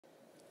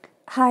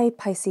Hi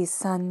Pisces,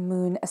 Sun,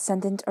 Moon,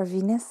 Ascendant, or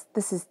Venus.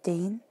 This is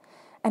Dane,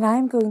 and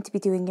I'm going to be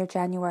doing your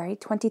January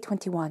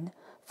 2021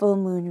 full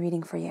moon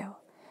reading for you.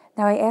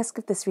 Now, I ask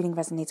if this reading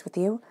resonates with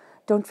you.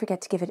 Don't forget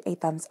to give it a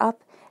thumbs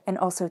up and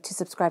also to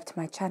subscribe to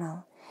my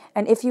channel.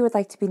 And if you would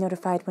like to be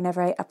notified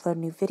whenever I upload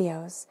new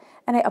videos,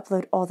 and I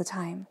upload all the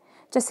time,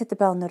 just hit the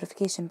bell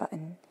notification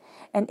button.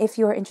 And if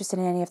you are interested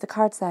in any of the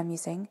cards that I'm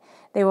using,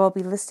 they will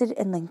be listed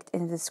and linked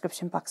in the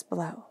description box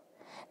below.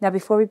 Now,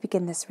 before we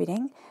begin this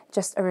reading,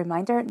 just a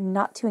reminder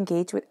not to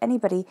engage with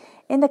anybody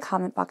in the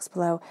comment box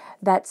below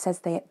that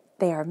says they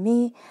are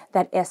me,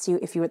 that asks you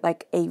if you would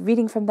like a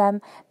reading from them.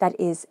 That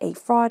is a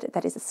fraud,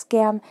 that is a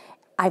scam.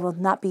 I will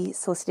not be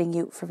soliciting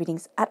you for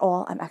readings at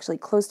all. I'm actually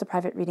closed to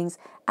private readings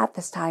at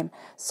this time,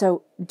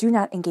 so do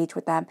not engage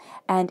with them.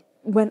 And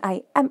when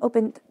I am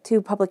open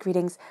to public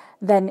readings,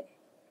 then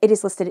it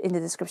is listed in the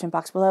description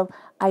box below.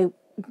 I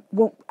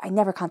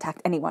never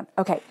contact anyone.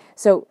 Okay,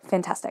 so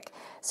fantastic.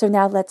 So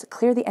now let's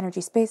clear the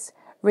energy space,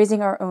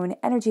 raising our own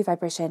energy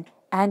vibration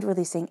and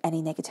releasing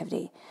any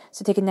negativity.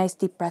 So take a nice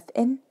deep breath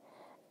in,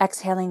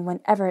 exhaling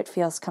whenever it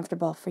feels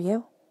comfortable for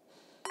you.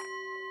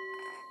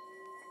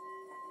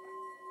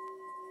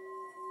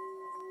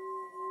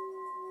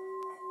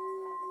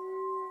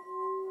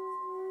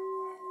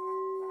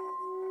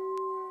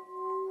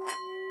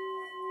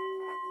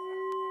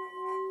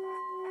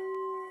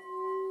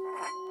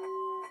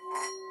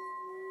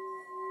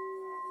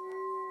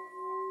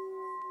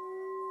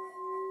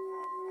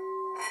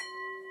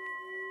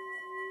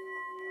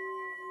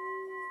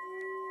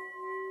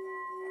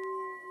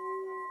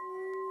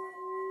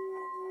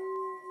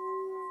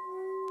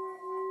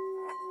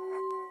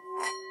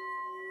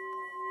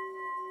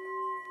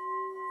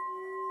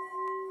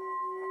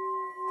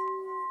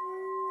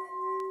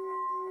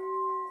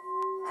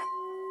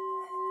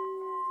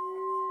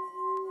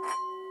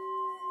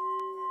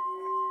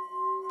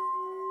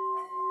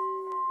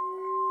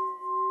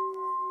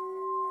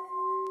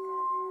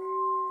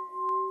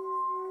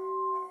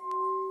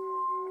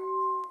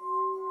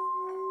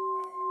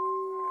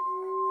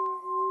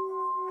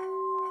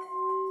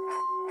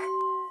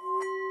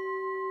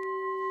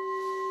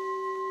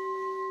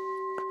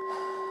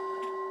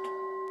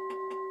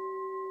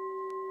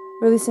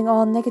 Releasing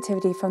all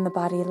negativity from the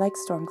body like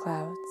storm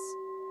clouds,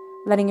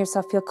 letting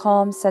yourself feel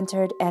calm,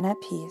 centered, and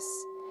at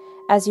peace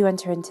as you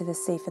enter into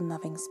this safe and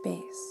loving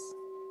space.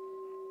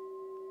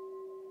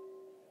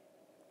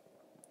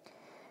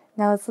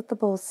 Now let's let the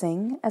bowl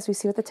sing as we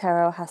see what the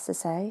tarot has to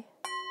say.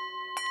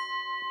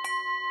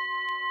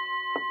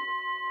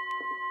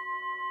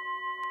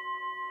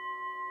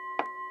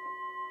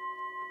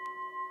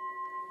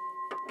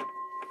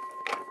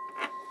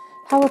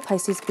 How will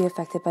Pisces be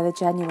affected by the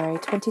January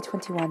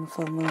 2021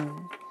 full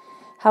moon?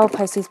 How will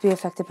Pisces be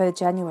affected by the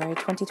January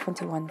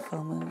 2021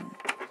 full moon?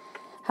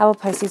 How will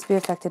Pisces be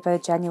affected by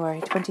the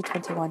January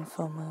 2021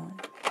 full moon?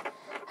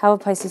 How will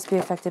Pisces be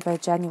affected by the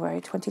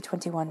January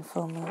 2021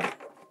 full moon?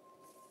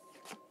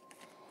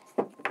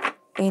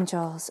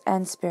 Angels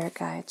and spirit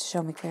guides,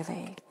 show me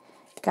clearly.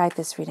 Guide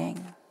this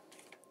reading.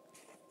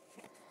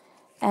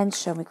 And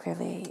show me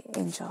clearly,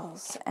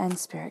 angels and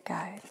spirit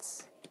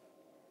guides.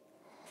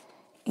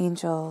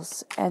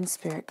 Angels and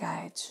spirit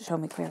guides, show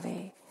me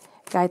clearly.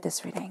 Guide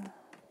this reading.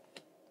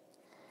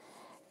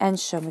 And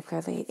show me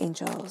clearly,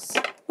 angels.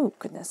 Oh,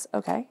 goodness.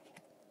 Okay.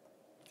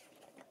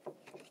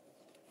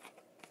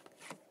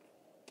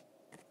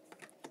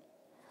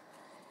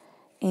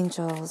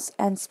 Angels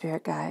and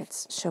spirit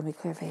guides, show me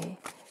clearly.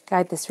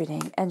 Guide this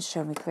reading and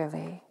show me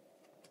clearly.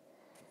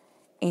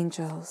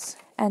 Angels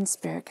and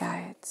spirit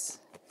guides.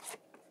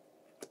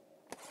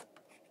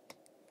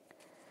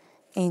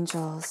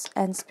 Angels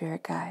and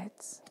spirit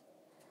guides,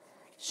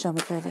 show me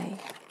clearly.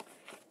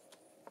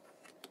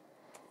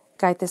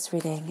 Guide this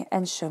reading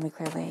and show me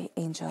clearly,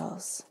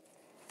 angels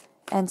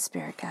and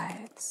spirit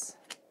guides.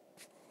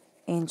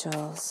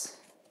 Angels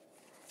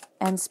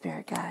and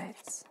spirit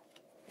guides.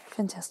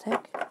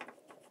 Fantastic.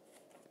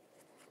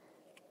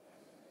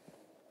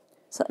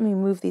 So let me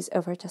move these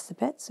over just a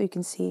bit so you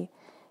can see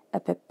a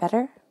bit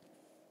better.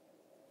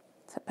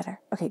 Is that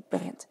better? Okay,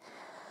 brilliant.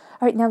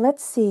 All right, now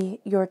let's see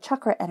your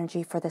chakra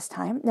energy for this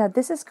time. Now,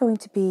 this is going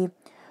to be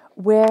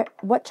what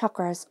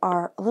chakras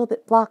are a little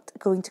bit blocked,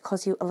 going to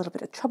cause you a little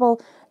bit of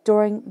trouble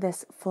during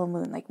this full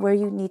moon, like where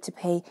you need to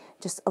pay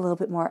just a little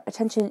bit more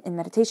attention in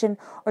meditation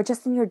or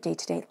just in your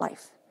day-to-day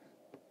life.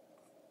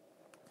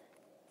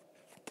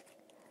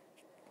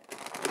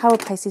 How will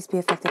Pisces be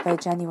affected by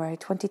the January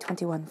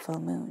 2021 full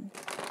moon?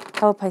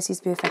 How will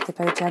Pisces be affected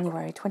by the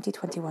January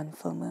 2021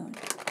 full moon?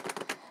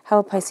 How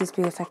will Pisces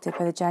be affected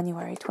by the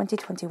January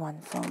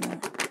 2021 full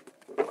moon?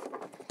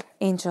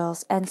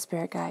 Angels and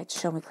spirit guides,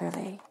 show me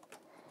clearly.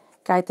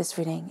 Guide this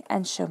reading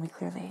and show me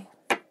clearly.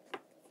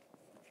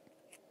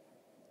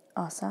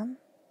 Awesome.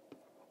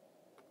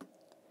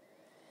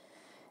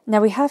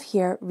 Now we have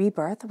here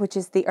rebirth, which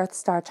is the Earth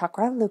Star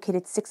chakra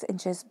located 6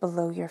 inches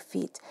below your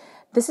feet.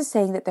 This is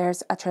saying that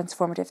there's a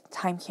transformative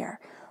time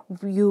here.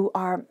 You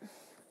are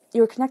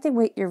you're connecting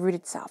with your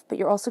rooted self, but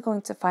you're also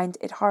going to find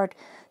it hard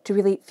to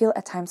really feel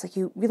at times like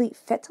you really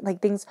fit,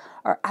 like things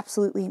are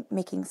absolutely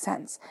making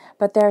sense.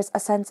 But there's a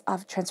sense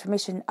of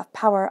transformation, of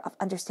power, of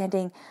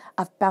understanding,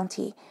 of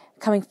bounty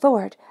coming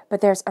forward,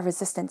 but there's a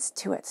resistance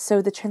to it.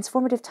 So the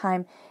transformative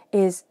time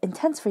is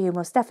intense for you,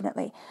 most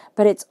definitely,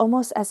 but it's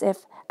almost as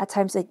if at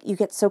times like you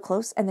get so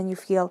close and then you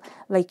feel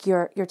like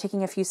you're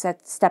taking a few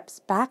steps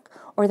back,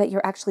 or that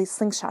you're actually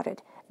slingshotted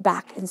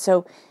back. And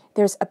so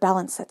there's a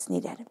balance that's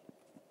needed.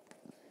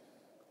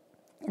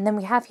 And then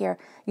we have here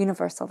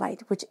universal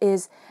light, which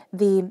is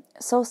the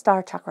soul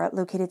star chakra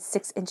located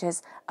 6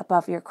 inches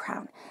above your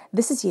crown.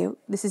 This is you.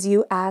 This is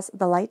you as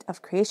the light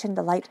of creation,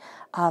 the light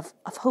of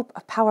hope,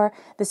 of power,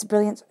 this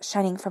brilliance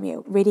shining from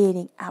you,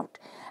 radiating out.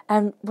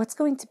 And what's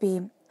going to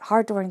be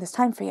hard during this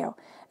time for you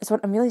is what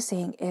I'm really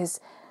seeing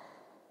is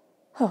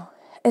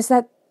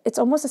that it's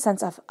almost a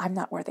sense of, I'm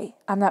not worthy.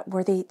 I'm not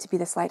worthy to be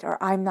this light, or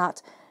I'm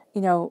not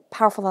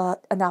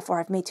powerful enough, or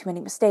I've made too many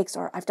mistakes,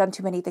 or I've done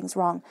too many things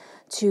wrong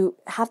to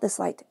have this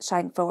light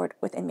shine forward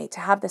within me, to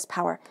have this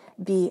power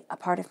be a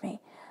part of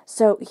me.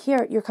 So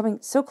here you're coming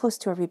so close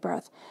to a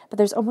rebirth, but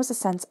there's almost a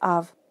sense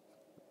of,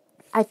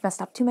 I've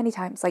messed up too many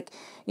times. Like,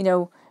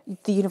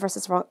 the universe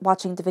is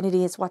watching,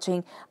 divinity is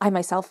watching, I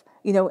myself,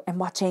 am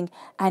watching,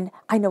 and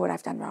I know what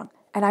I've done wrong.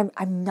 And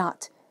I'm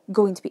not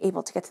going to be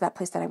able to get to that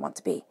place that I want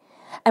to be.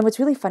 And what's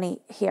really funny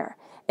here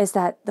is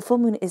that the full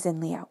moon is in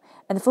Leo,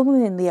 and the full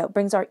moon in Leo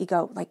brings our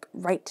ego like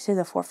right to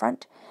the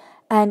forefront.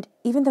 And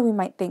even though we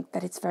might think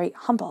that it's very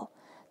humble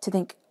to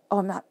think, oh,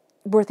 I'm not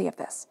worthy of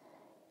this,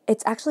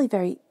 it's actually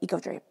very ego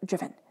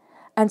driven.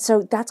 And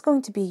so that's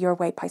going to be your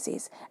way,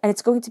 Pisces. And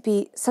it's going to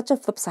be such a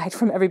flip side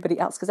from everybody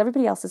else, because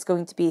everybody else is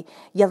going to be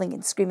yelling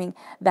and screaming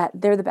that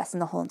they're the best in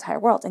the whole entire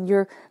world. And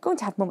you're going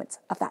to have moments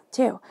of that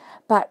too.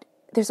 But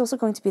there's also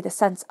going to be the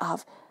sense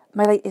of,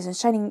 my light isn't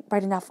shining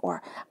bright enough,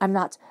 or I'm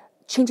not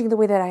changing the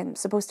way that I'm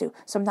supposed to,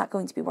 so I'm not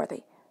going to be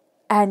worthy.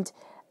 And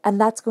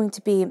that's going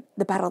to be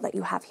the battle that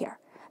you have here,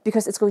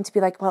 because it's going to be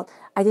like, well,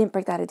 I didn't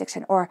break that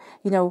addiction, or,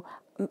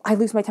 I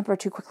lose my temper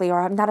too quickly,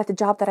 or I'm not at the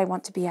job that I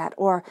want to be at,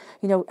 or,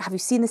 have you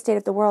seen the state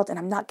of the world and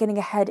I'm not getting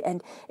ahead,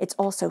 and it's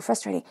all so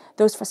frustrating.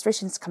 Those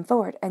frustrations come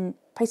forward. And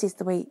Pisces,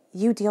 the way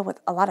you deal with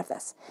a lot of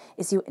this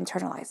is you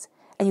internalize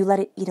and you let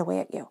it eat away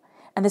at you.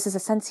 And this is a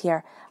sense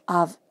here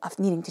of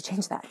needing to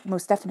change that,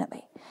 most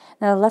definitely.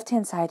 Now, the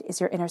left-hand side is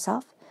your inner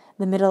self.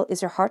 The middle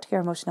is your heart, your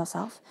emotional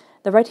self.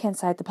 The right-hand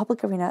side, the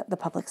public arena, the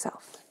public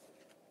self.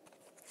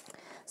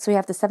 So we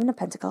have the 7 of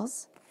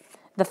Pentacles,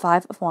 the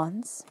 5 of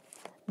Wands,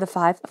 the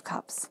 5 of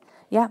Cups.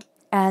 Yeah,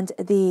 and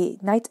the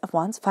Knight of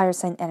Wands, fire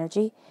sign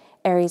energy,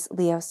 Aries,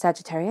 Leo,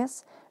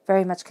 Sagittarius,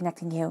 very much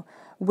connecting you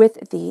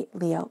with the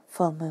Leo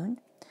full moon.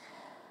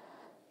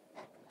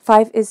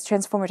 5 is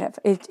transformative.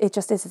 It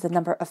just is. It's a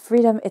number of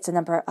freedom. It's a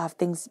number of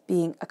things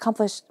being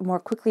accomplished more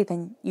quickly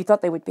than you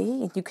thought they would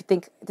be. And you could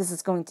think this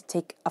is going to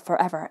take a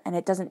forever, and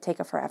it doesn't take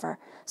a forever.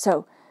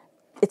 So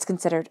it's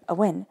considered a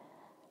win.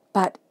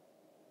 But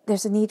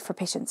there's a need for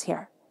patience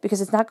here, because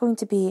it's not going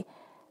to be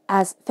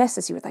as fast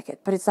as you would like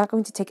it, but it's not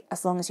going to take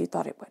as long as you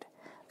thought it would.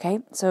 Okay?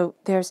 So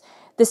there's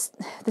this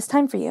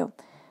time for you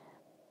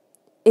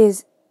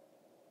it's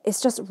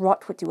just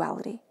wrought with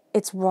duality.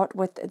 It's wrought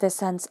with the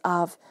sense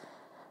of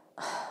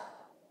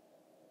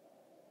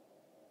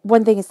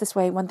one thing is this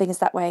way, one thing is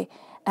that way,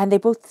 and they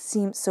both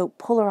seem so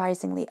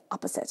polarizingly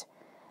opposite,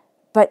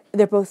 but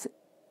they're both,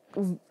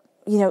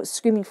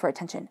 screaming for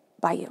attention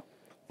by you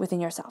within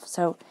yourself.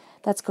 So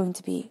that's going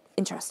to be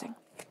interesting.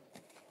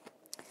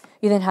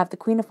 You then have the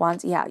Queen of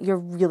Wands. Yeah, you're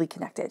really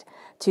connected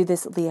to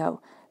this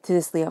Leo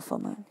full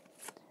moon.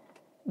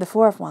 The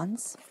 4 of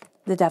Wands,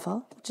 the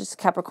Devil, which is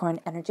Capricorn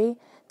energy,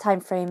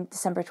 time frame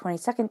December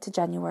 22nd to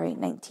January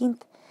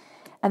 19th.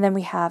 And then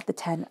we have the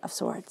 10 of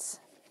Swords.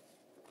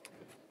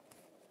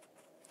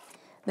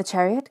 The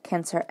Chariot,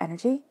 Cancer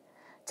energy,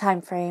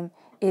 time frame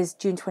is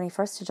June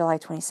 21st to July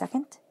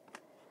 22nd.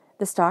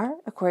 The Star,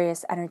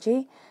 Aquarius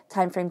energy,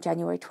 time frame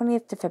January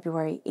 20th to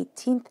February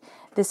 18th.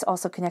 This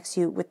also connects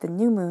you with the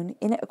new moon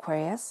in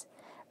Aquarius.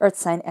 Earth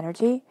sign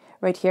energy,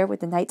 right here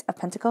with the Knight of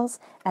Pentacles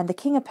and the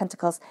King of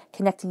Pentacles,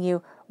 connecting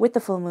you with the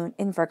full moon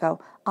in Virgo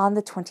on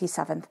the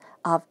 27th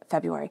of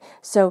February.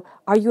 So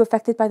are you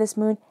affected by this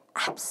moon?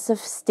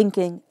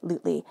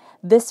 Abso-stinking-lutely.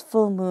 This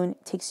full moon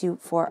takes you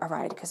for a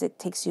ride, because it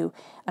takes you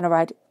on a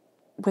ride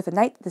with the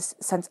Knight, this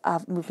sense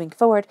of moving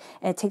forward,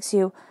 and it takes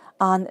you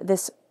on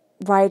this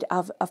ride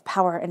of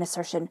power and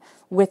assertion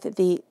with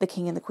the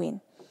King and the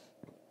Queen.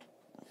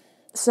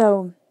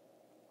 So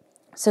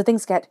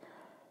things get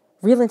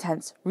real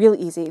intense, real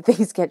easy.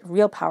 Things get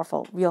real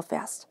powerful, real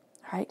fast.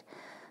 All right.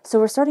 So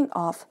we're starting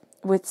off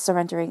with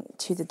surrendering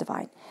to the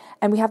divine,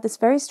 and we have this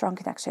very strong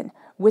connection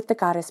with the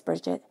goddess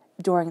Bridget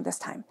during this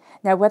time.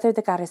 Now, whether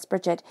the goddess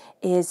Bridget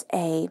is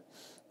a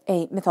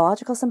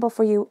mythological symbol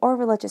for you or a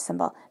religious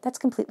symbol, that's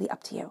completely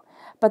up to you.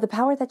 But the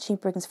power that she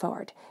brings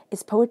forward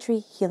is poetry,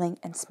 healing,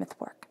 and smith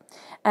work.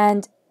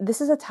 And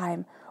this is a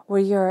time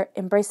where you're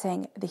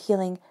embracing the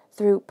healing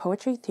through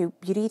poetry, through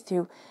beauty,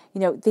 through,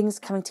 things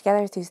coming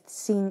together, through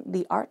seeing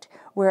the art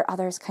where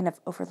others kind of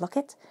overlook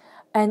it.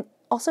 and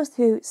also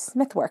through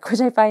smith work,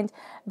 which I find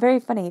very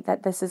funny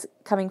that this is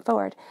coming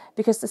forward,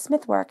 because the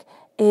smith work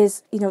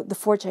is, the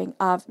forging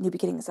of new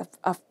beginnings,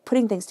 of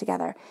putting things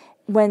together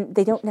when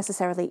they don't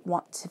necessarily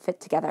want to fit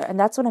together. And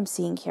that's what I'm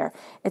seeing here.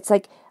 It's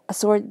like a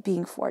sword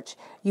being forged.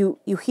 You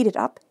heat it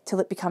up till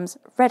it becomes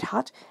red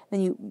hot,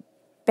 then you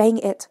bang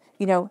it,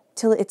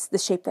 till it's the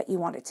shape that you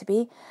want it to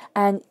be.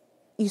 And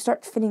you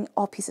start fitting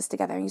all pieces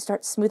together, and you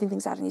start smoothing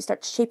things out, and you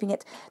start shaping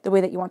it the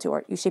way that you want to,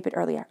 or you shape it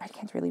earlier. I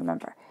can't really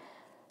remember.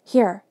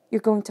 Here,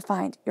 you're going to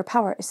find your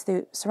power is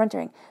through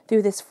surrendering,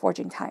 through this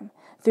forging time,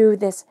 through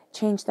this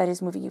change that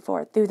is moving you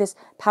forward, through this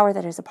power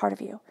that is a part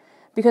of you.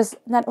 Because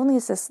not only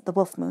is this the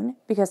wolf moon,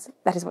 because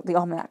that is what the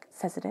almanac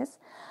says it is,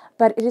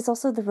 but it is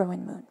also the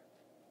rowan moon.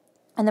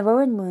 And the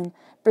rowan moon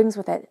brings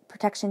with it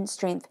protection,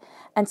 strength,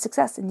 and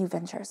success in new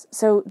ventures.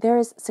 So there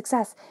is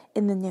success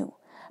in the new.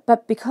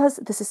 But because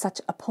this is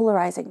such a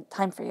polarizing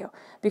time for you,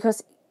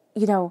 because,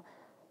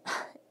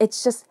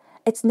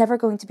 it's never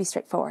going to be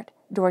straightforward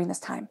during this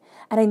time.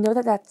 And I know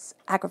that that's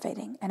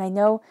aggravating, and I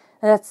know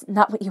that that's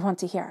not what you want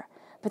to hear,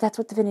 but that's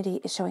what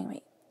divinity is showing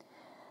me.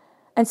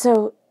 And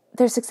so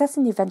there's success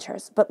in new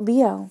ventures, but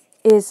Leo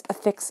is a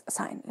fixed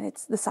sign, and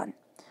it's the sun.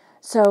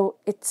 So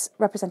it's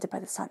represented by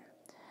the sun.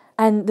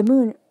 And the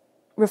moon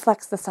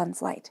reflects the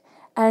sun's light.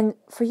 And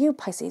for you,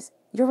 Pisces,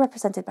 you're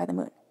represented by the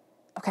moon,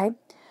 okay?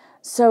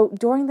 So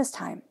during this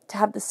time, to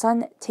have the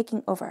sun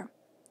taking over,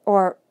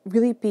 or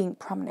really being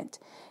prominent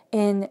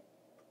in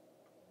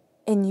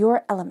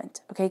your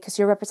element, okay, because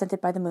you're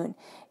represented by the moon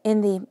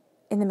in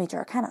the major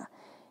arcana,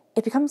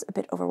 it becomes a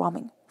bit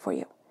overwhelming for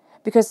you,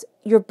 because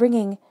you're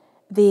bringing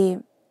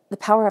the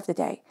power of the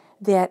day,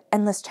 that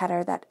endless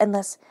chatter, that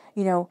endless,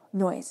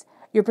 noise,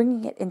 you're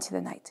bringing it into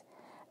the night.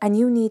 And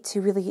you need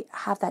to really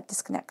have that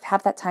disconnect,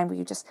 have that time where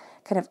you just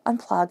kind of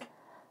unplug,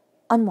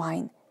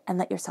 unwind, and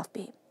let yourself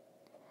be.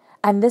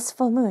 And this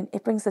full moon,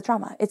 it brings the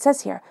drama. It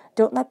says here,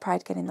 don't let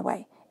pride get in the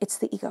way. It's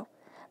the ego.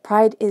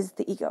 Pride is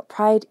the ego.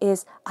 Pride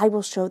is, I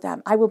will show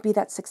them. I will be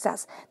that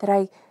success that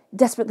I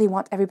desperately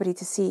want everybody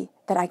to see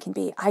that I can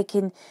be. I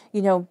can,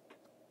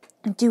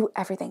 do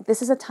everything.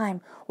 This is a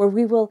time where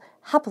we will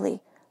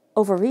happily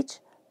overreach,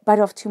 bite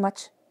off too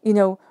much,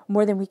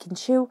 more than we can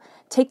chew,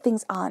 take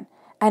things on.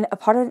 And a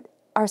part of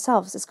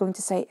ourselves is going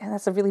to say,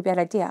 that's a really bad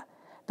idea,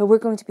 but we're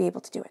going to be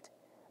able to do it.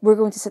 We're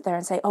going to sit there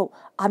and say, oh,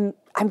 I'm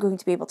going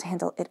to be able to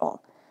handle it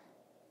all.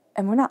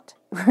 And we're not.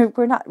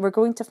 We're not. We're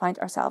going to find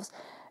ourselves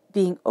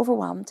being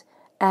overwhelmed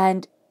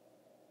and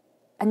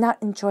not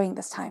enjoying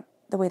this time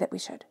the way that we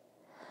should.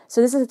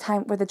 So this is a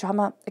time where the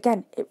drama,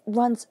 again, it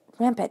runs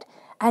rampant.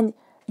 And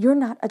you're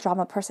not a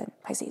drama person,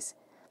 Pisces.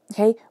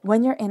 Okay?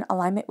 When you're in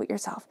alignment with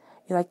yourself,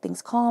 you like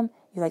things calm,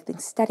 you like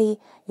things steady,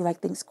 you like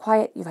things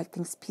quiet, you like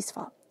things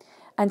peaceful.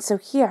 And so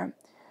here,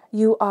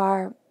 you're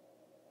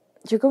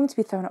going to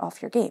be thrown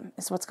off your game,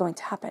 is what's going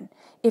to happen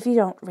if you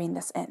don't rein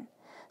this in.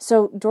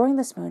 So during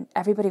this moon,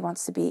 everybody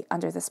wants to be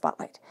under the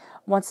spotlight,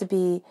 wants to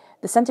be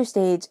the center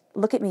stage,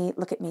 look at me,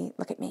 look at me,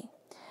 look at me.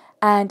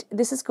 And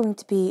this is going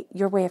to be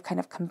your way of kind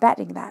of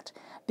combating that,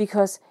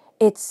 because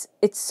it's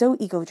so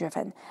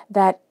ego-driven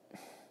that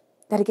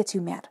it gets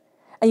you mad.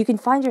 And you can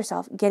find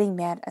yourself getting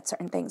mad at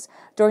certain things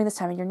during this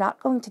time, and you're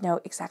not going to know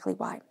exactly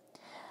why.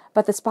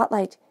 But the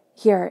spotlight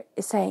here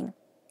is saying,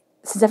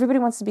 since everybody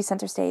wants to be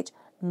center stage,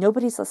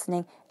 nobody's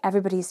listening,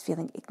 everybody's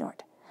feeling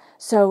ignored.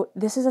 So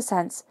this is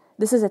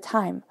a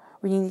time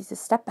where you need to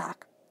step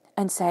back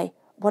and say,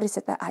 what is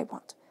it that I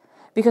want?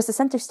 Because the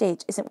center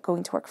stage isn't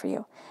going to work for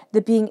you.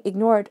 The being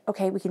ignored,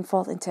 okay, we can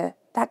fall into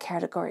that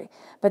category,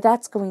 but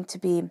that's going to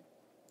be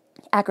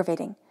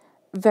aggravating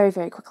very,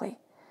 very quickly.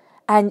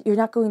 And you're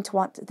not going to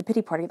want the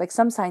pity party. Like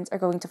some signs are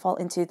going to fall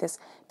into this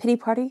pity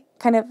party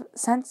kind of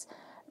sense.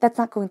 That's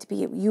not going to be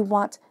you. You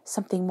want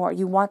something more.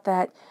 You want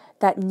that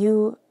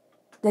new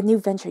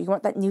venture. You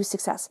want that new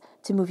success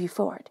to move you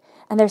forward.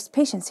 And there's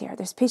patience here.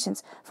 There's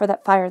patience for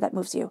that fire that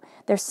moves you.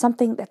 There's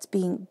something that's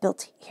being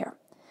built here,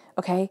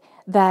 okay,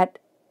 that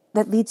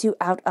leads you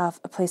out of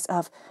a place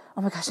of,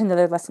 oh my gosh,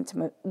 another lesson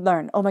to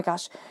learn. Oh my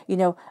gosh,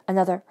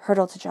 another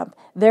hurdle to jump.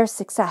 There's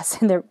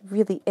success, and there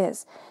really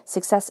is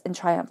success and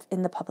triumph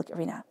in the public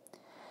arena.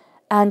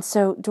 And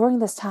so during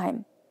this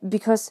time,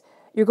 because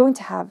you're going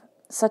to have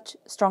such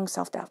strong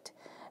self-doubt,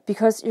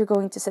 because you're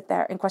going to sit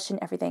there and question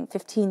everything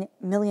 15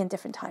 million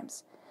different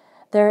times,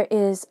 there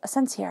is a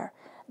sense here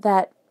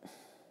that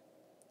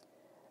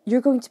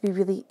you're going to be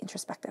really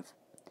introspective.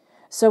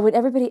 So when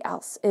everybody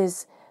else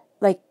is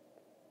like,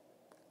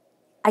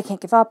 I can't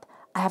give up,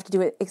 I have to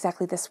do it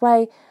exactly this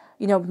way,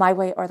 my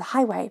way or the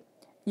highway,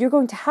 you're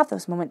going to have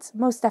those moments,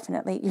 most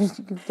definitely. You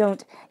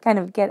don't kind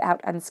of get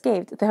out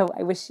unscathed, though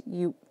I wish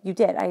you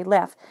did. I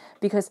laugh,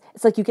 because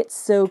it's like you get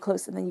so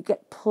close and then you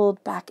get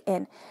pulled back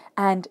in.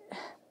 And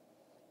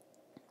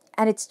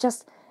it's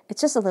just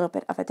a little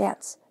bit of a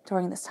dance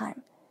during this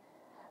time.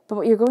 But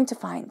what you're going to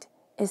find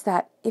is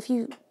that if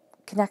you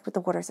connect with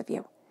the waters of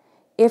you,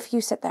 if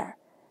you sit there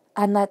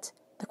and let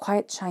the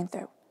quiet shine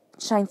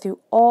through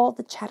all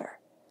the chatter,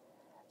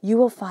 you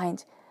will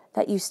find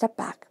that you step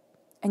back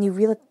and you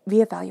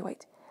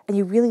reevaluate and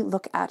you really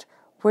look at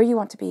where you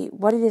want to be,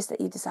 what it is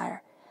that you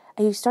desire.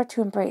 And you start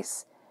to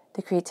embrace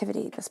the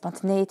creativity, the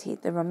spontaneity,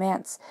 the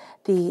romance,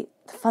 the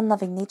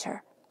fun-loving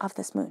nature of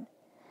this moon.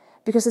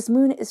 Because this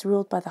moon is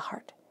ruled by the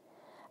heart.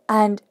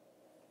 And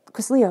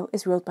because Leo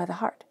is ruled by the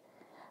heart.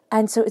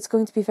 And so it's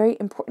going to be very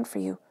important for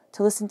you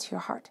to listen to your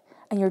heart.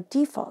 And your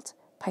default,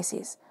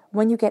 Pisces,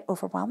 when you get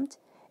overwhelmed,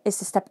 is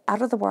to step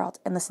out of the world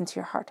and listen to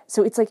your heart.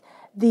 So it's like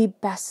the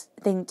best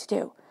thing to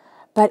do.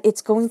 But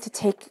it's going to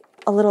take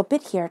a little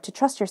bit here to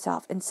trust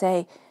yourself and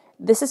say,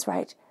 this is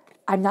right.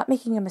 I'm not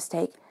making a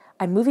mistake.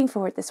 I'm moving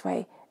forward this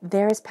way.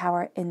 There is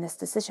power in this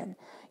decision.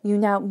 You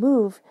now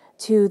move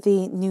to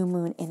the new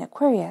moon in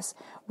Aquarius,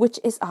 which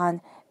is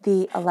on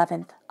the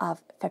 11th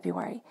of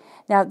February.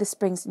 Now, this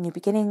brings new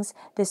beginnings.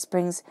 This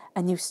brings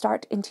a new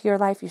start into your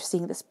life. You're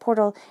seeing this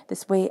portal,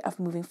 this way of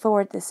moving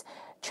forward, this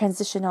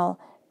transitional,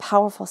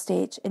 powerful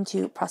stage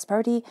into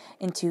prosperity,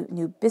 into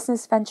new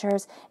business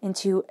ventures,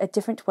 into a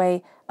different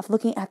way of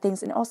looking at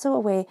things, and also a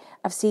way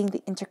of seeing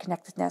the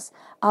interconnectedness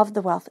of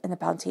the wealth and the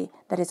bounty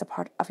that is a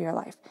part of your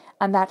life,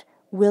 and that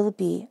will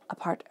be a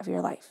part of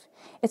your life.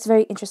 It's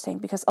very interesting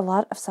because a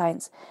lot of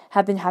signs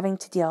have been having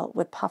to deal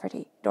with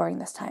poverty during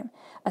this time,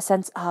 a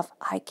sense of,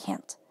 I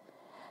can't.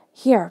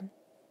 Here,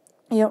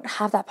 you don't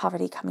have that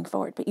poverty coming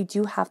forward, but you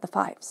do have the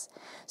fives.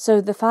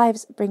 So the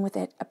fives bring with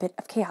it a bit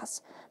of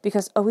chaos,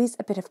 because always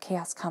a bit of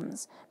chaos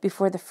comes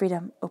before the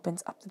freedom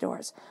opens up the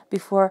doors,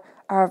 before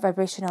our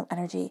vibrational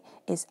energy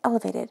is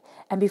elevated,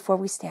 and before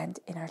we stand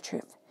in our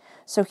truth.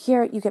 So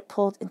here you get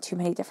pulled in too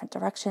many different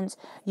directions.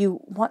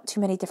 You want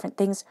too many different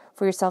things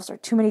for yourselves, or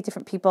too many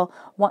different people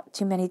want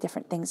too many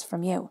different things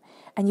from you.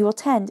 And you will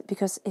tend,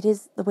 because it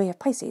is the way of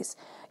Pisces,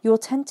 you will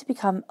tend to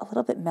become a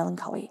little bit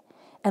melancholy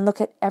and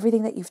look at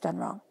everything that you've done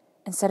wrong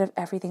instead of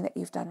everything that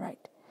you've done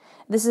right.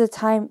 This is a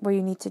time where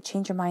you need to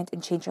change your mind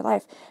and change your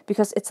life,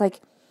 because it's like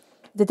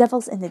the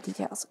devil's in the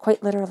details,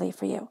 quite literally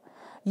for you.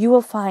 You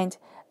will find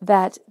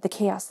that the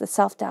chaos, the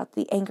self-doubt,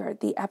 the anger,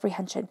 the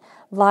apprehension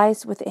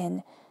lies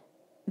within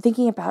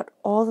thinking about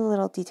all the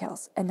little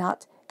details and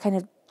not kind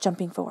of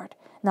jumping forward,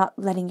 not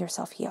letting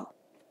yourself heal.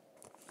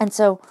 And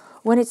so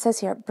when it says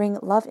here, bring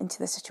love into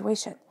the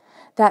situation,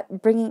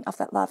 that bringing of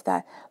that love,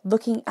 that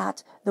looking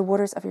at the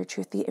waters of your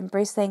truth, the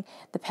embracing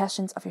the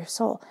passions of your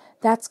soul,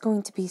 that's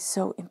going to be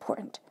so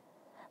important.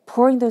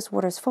 Pouring those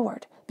waters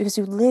forward, because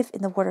you live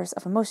in the waters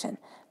of emotion,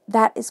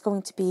 that is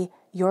going to be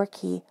your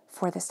key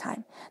for this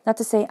time. Not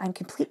to say I'm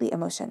completely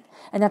emotion,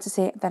 and not to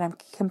say that I'm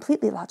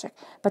completely logic,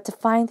 but to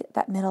find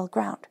that middle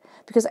ground.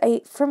 Because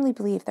I firmly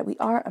believe that we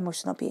are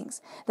emotional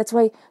beings. That's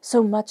why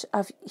so much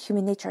of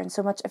human nature and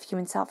so much of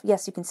human self,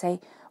 yes, you can say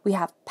we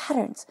have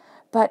patterns,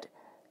 but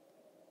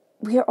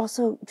we are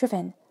also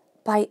driven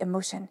by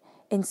emotion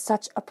in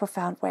such a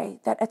profound way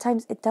that at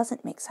times it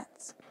doesn't make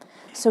sense.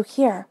 So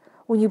here,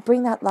 when you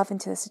bring that love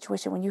into the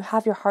situation, when you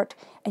have your heart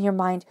and your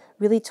mind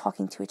really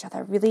talking to each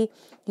other, really,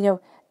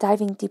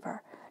 diving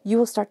deeper, you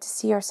will start to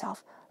see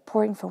yourself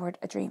pouring forward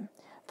a dream,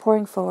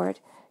 pouring forward,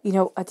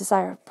 a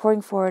desire,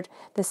 pouring forward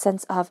the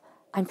sense of,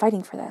 I'm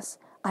fighting for this,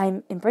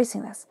 I'm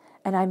embracing this,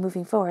 and I'm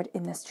moving forward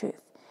in this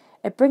truth.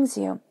 It brings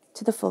you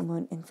to the full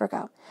moon in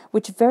Virgo,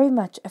 which very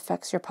much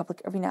affects your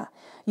public arena.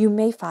 You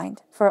may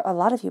find, for a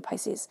lot of you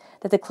Pisces,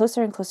 that the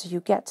closer and closer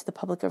you get to the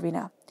public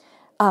arena,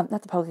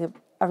 not the public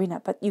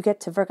arena, but you get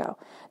to Virgo,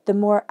 the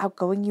more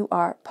outgoing you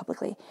are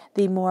publicly,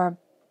 the more,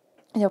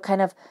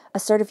 kind of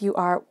assertive you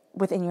are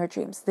within your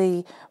dreams,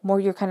 the more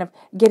you're kind of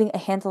getting a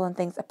handle on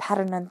things, a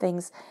pattern on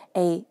things,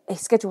 a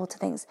schedule to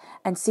things,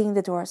 and seeing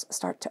the doors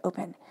start to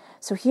open.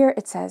 So here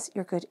it says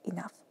you're good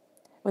enough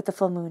with the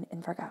full moon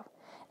in Virgo.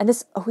 And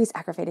this always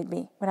aggravated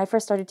me when I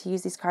first started to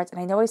use these cards, and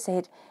I know I say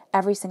it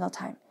every single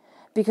time,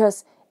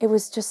 because it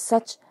was just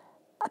such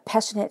a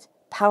passionate,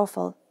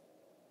 powerful,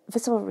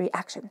 visceral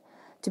reaction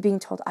to being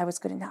told I was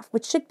good enough,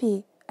 which should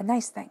be a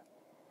nice thing.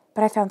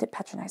 But I found it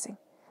patronizing.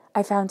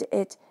 I found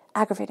it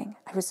aggravating.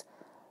 I was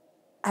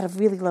at a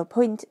really low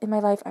point in my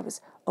life. I was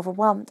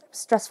overwhelmed. I was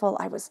stressful.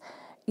 I was,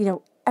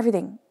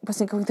 everything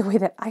wasn't going the way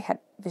that I had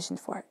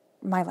visioned for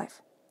my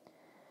life.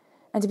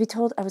 And to be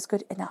told I was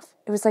good enough,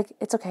 it was like,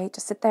 it's okay,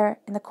 just sit there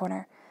in the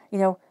corner.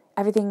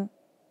 Everything,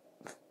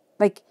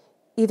 like,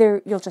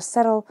 either you'll just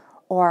settle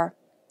or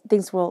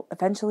things will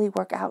eventually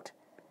work out.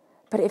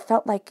 But it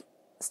felt like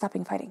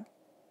stopping fighting.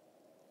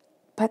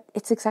 But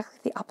it's exactly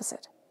the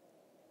opposite.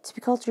 To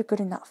be called you're good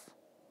enough.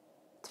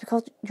 To be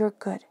called you're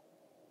good.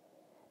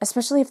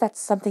 Especially if that's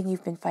something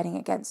you've been fighting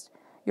against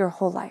your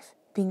whole life.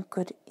 Being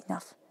good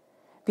enough.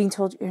 Being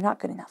told you're not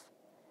good enough.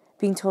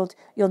 Being told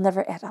you'll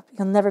never add up.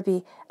 You'll never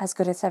be as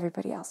good as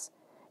everybody else.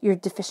 You're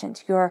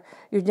deficient. You're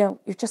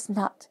just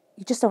not.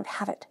 You just don't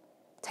have it,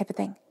 type of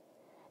thing.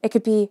 It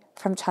could be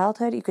from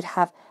childhood. You could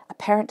have a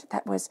parent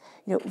that was,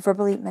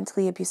 verbally,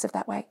 mentally abusive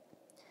that way.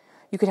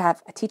 You could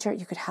have a teacher.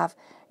 You could have,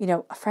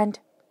 a friend.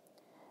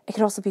 It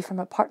could also be from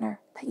a partner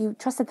that you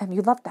trusted them,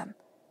 you loved them,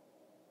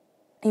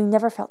 and you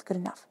never felt good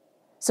enough.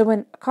 So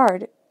when a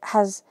card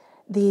has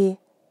the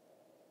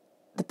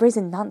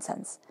brazen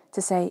nonsense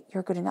to say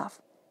you're good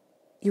enough,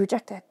 you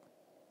reject it,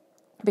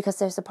 because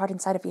there's a part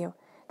inside of you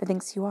that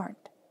thinks you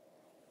aren't.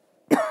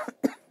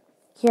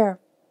 Here,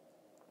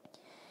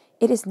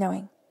 it is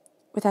knowing,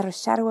 without a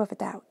shadow of a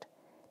doubt,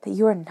 that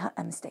you are not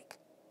a mistake.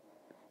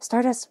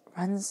 Stardust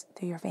runs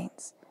through your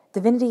veins.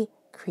 Divinity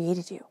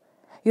created you.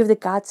 You have the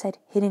Godhead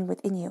hidden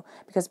within you,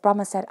 because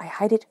Brahma said, I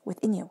hide it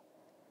within you,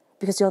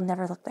 because you'll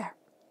never look there.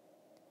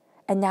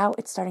 And now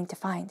it's starting to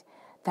find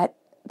that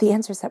the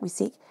answers that we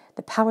seek,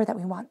 the power that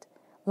we want,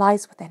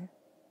 lies within.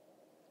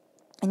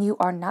 And you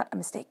are not a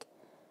mistake.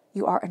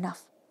 You are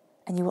enough.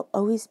 And you will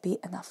always be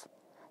enough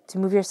to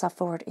move yourself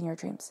forward in your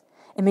dreams.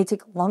 It may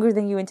take longer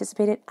than you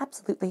anticipated,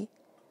 absolutely.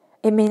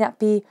 It may not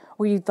be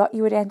where you thought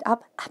you would end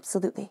up,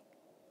 absolutely.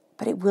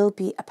 But it will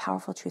be a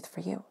powerful truth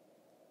for you.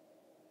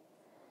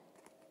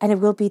 And it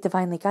will be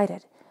divinely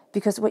guided,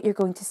 because what you're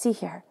going to see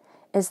here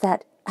is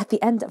that at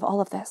the end of all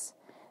of this,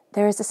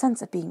 there is a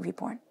sense of being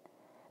reborn.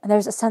 And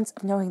there's a sense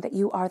of knowing that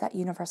you are that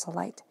universal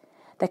light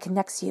that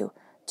connects you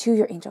to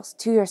your angels,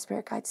 to your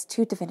spirit guides,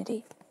 to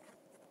divinity.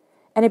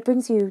 And it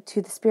brings you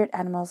to the spirit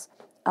animals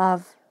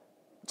of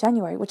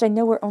January, which I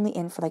know we're only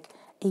in for like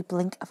a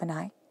blink of an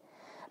eye.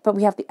 But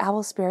we have the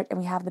owl spirit and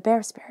we have the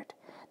bear spirit.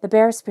 The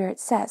bear spirit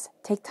says,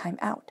 take time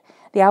out.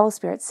 The owl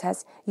spirit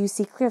says, you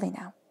see clearly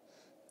now.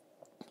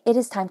 It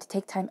is time to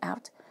take time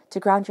out, to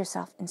ground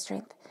yourself in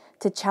strength,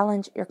 to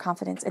challenge your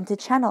confidence and to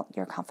channel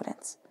your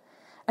confidence.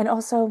 And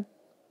also,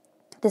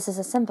 this is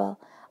a symbol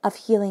of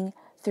healing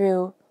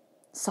through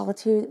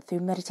solitude, through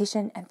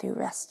meditation, and through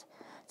rest,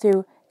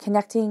 through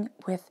connecting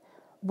with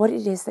what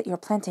it is that you're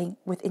planting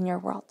within your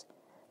world.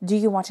 Do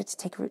you want it to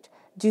take root?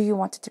 Do you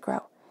want it to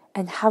grow?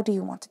 And how do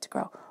you want it to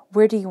grow?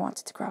 Where do you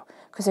want it to grow?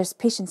 Because there's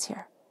patience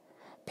here.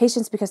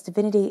 Patience because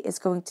divinity is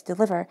going to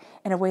deliver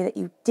in a way that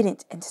you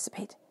didn't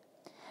anticipate.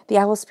 The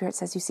owl spirit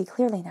says you see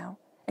clearly now,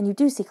 and you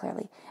do see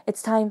clearly.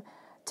 It's time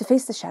to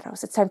face the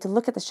shadows. It's time to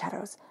look at the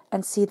shadows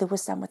and see the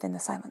wisdom within the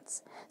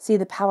silence, see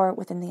the power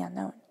within the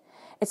unknown.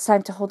 It's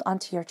time to hold on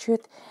to your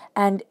truth,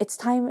 and it's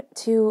time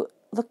to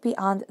look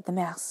beyond the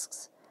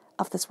masks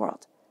of this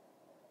world,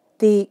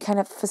 the kind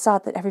of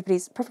facade that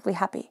everybody's perfectly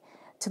happy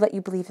to let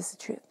you believe is the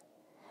truth.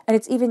 And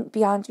it's even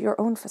beyond your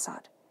own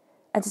facade,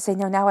 and to say,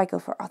 no, now I go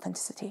for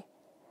authenticity.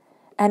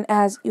 And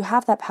as you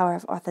have that power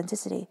of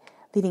authenticity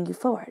leading you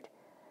forward,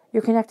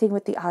 you're connecting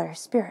with the otter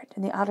spirit,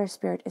 and the otter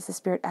spirit is the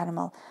spirit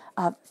animal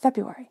of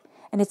February.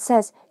 And it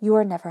says, you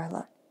are never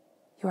alone.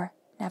 You are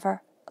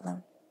never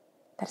alone.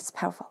 That is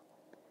powerful.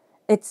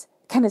 It's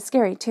kind of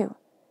scary too,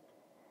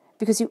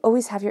 because you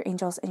always have your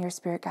angels and your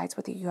spirit guides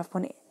with you. You have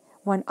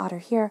one otter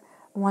here,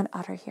 one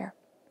otter here.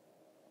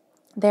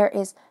 There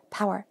is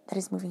power that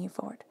is moving you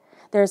forward.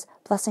 There's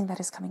blessing that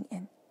is coming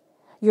in.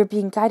 You're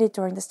being guided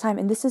during this time,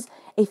 and this is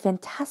a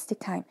fantastic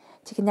time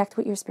to connect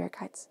with your spirit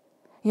guides.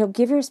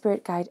 Give your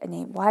spirit guide a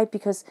name. Why?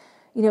 Because,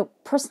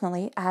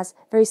 personally, as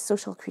very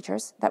social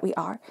creatures that we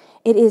are,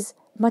 it is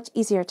much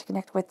easier to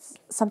connect with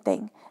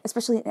something,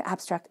 especially an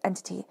abstract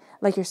entity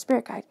like your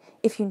spirit guide,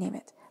 if you name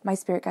it. My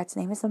spirit guide's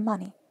name is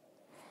Amani.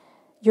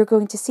 You're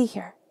going to see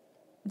here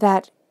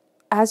that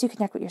as you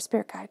connect with your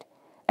spirit guide,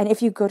 and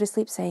if you go to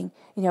sleep saying,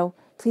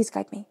 please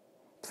guide me.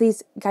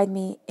 Please guide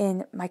me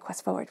in my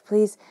quest forward.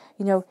 Please,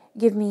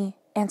 give me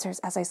answers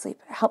as I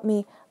sleep. Help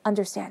me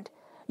understand.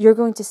 You're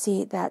going to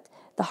see that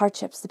the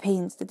hardships, the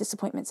pains, the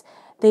disappointments,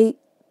 you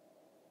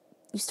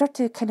start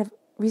to kind of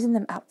reason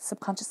them out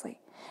subconsciously.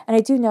 And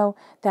I do know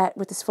that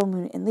with this full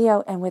moon in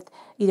Leo and with,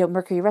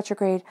 Mercury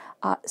retrograde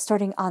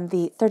starting on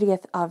the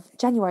 30th of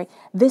January,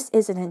 this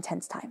is an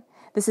intense time.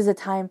 This is a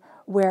time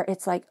where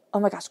it's like,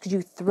 oh my gosh, could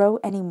you throw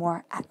any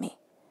more at me?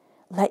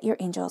 Let your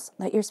angels,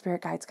 let your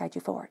spirit guides guide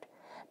you forward.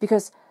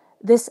 Because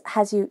this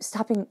has you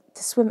stopping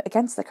to swim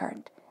against the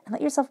current and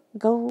let yourself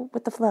go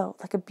with the flow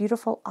like a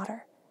beautiful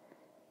otter.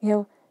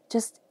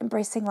 Just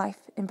embracing life,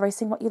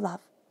 embracing what you love,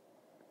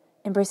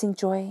 embracing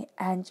joy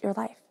and your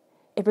life.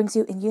 It brings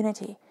you in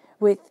unity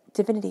with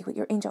divinity, with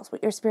your angels,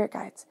 with your spirit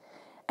guides,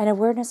 and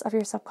awareness of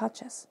your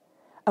subconscious,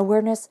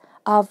 awareness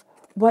of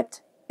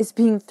what is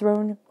being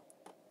thrown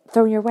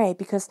your way,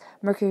 because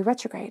Mercury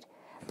retrograde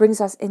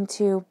brings us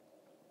into,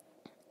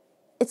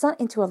 it's not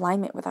into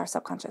alignment with our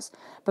subconscious,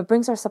 but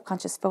brings our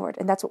subconscious forward,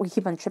 and that's what we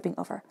keep on tripping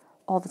over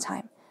all the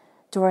time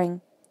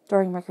during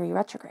Mercury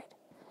retrograde.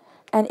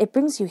 And it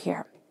brings you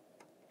here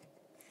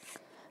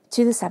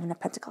to the Seven of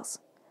Pentacles.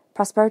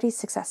 Prosperity,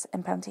 success,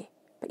 and bounty.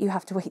 But you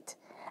have to wait.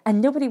 And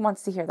nobody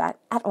wants to hear that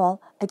at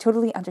all. I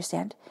totally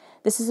understand.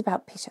 This is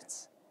about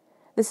patience.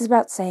 This is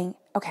about saying,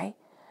 okay,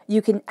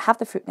 you can have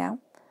the fruit now.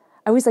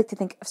 I always like to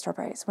think of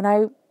strawberries. When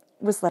I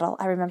was little,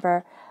 I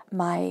remember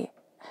I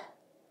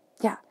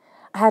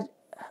had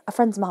a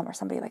friend's mom or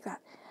somebody like that.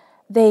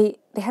 They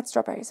had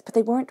strawberries, but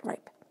they weren't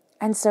ripe.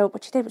 And so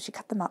what she did was she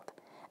cut them up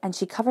and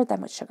she covered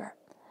them with sugar.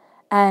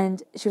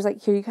 And she was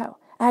like, here you go.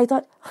 And I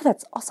thought, oh,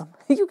 that's awesome.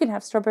 You can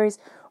have strawberries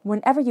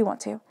whenever you want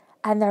to,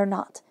 and they're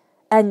not.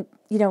 And,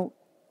 you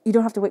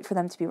don't have to wait for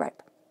them to be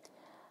ripe.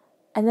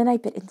 And then I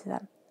bit into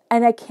them.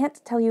 And I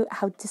can't tell you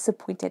how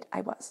disappointed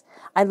I was.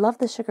 I love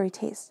the sugary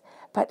taste,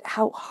 but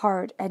how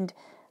hard and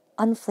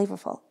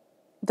unflavorful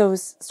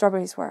those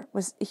strawberries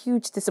was a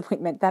huge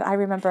disappointment that I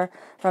remember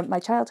from my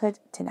childhood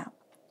to now.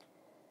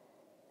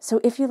 So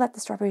if you let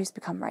the strawberries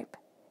become ripe,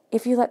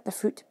 if you let the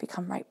fruit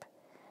become ripe,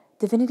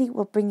 divinity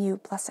will bring you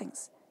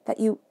blessings that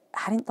you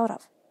hadn't thought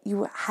of,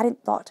 you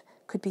hadn't thought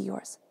could be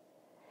yours.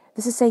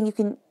 This is saying you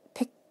can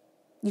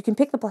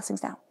pick the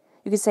blessings now.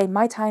 You can say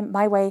my time,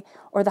 my way,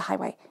 or the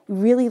highway. You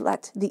really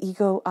let the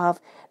ego of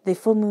the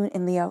full moon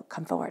in Leo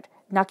come forward,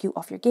 knock you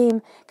off your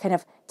game, kind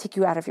of take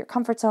you out of your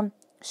comfort zone.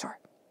 Sure.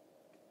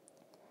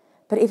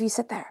 But if you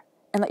sit there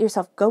and let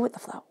yourself go with the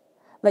flow,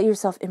 let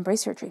yourself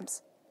embrace your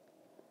dreams,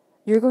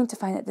 you're going to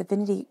find that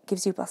divinity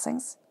gives you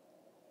blessings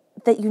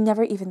that you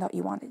never even thought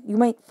you wanted. You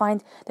might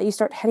find that you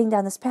start heading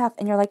down this path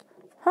and you're like,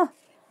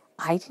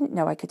 I didn't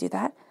know I could do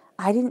that.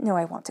 I didn't know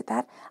I wanted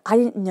that. I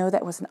didn't know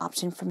that was an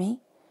option for me.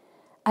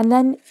 And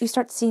then you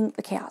start seeing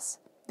the chaos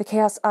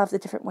of the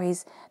different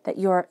ways that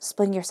you're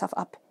splitting yourself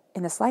up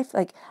in this life.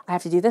 Like, I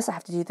have to do this, I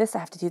have to do this, I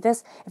have to do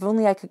this. If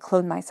only I could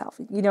clone myself.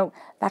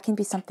 That can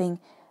be something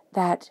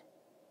that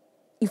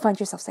you find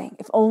yourself saying,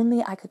 if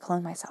only I could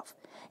clone myself,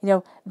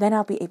 then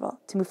I'll be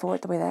able to move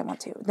forward the way that I want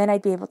to. Then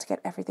I'd be able to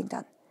get everything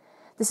done.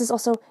 This is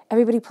also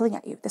everybody pulling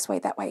at you this way,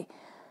 that way.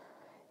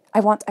 I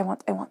want.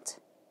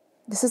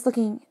 This is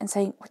looking and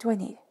saying, what do I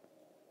need?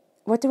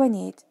 What do I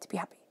need to be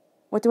happy?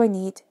 What do I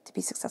need to be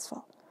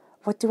successful?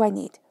 What do I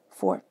need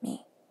for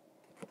me?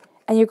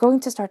 And you're going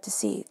to start to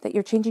see that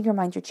you're changing your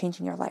mind, you're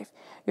changing your life.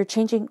 You're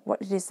changing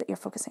what it is that you're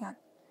focusing on.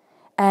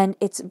 And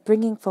it's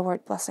bringing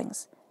forward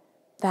blessings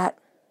that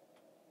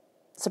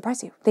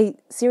surprise you. They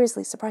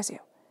seriously surprise you.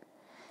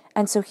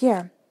 And so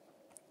here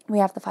we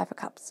have the Five of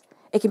Cups.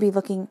 It can be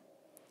looking,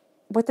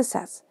 what this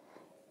says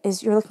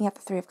is you're looking at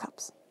the Three of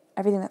Cups.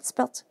 Everything that's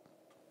spilt,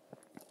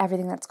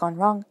 everything that's gone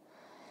wrong,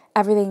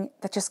 everything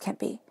that just can't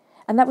be.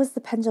 And that was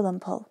the pendulum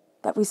pull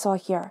that we saw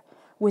here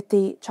with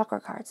the chakra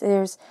cards.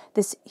 There's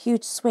this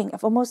huge swing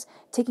of almost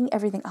taking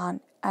everything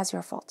on as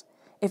your fault.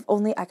 If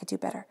only I could do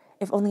better.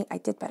 If only I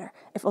did better.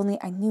 If only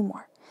I knew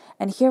more.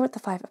 And here with the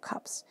Five of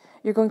Cups,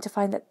 you're going to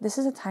find that this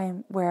is a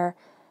time where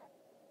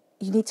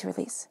you need to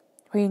release,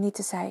 where you need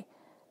to say,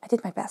 I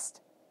did my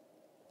best.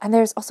 And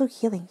there's also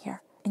healing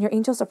here, and your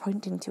angels are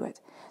pointing to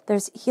it.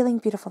 There's healing,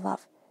 beautiful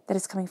love that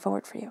is coming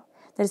forward for you,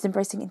 that is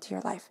embracing into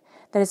your life,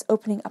 that is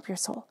opening up your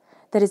soul,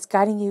 that is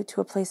guiding you to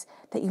a place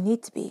that you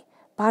need to be,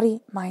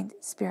 body, mind,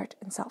 spirit,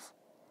 and self.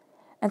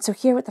 And so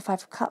here with the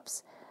Five of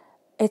Cups,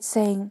 it's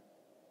saying,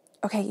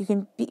 okay, you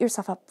can beat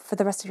yourself up for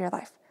the rest of your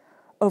life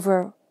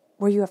over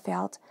where you have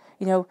failed,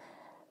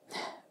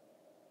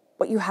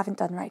 what you haven't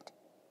done right.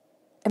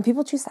 And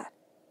people choose that.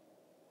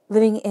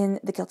 Living in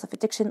the guilt of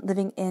addiction,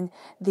 living in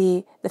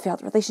the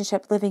failed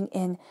relationship, living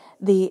in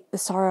the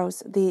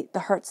sorrows, the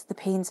hurts, the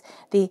pains,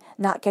 the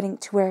not getting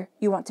to where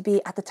you want to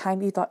be at the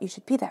time you thought you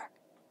should be there.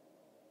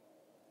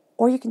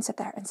 Or you can sit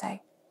there and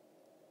say,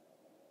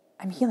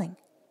 I'm healing.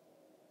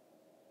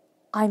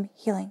 I'm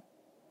healing.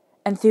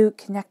 And through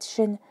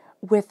connection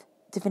with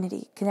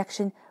divinity,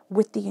 connection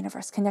with the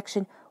universe,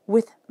 connection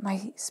with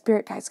my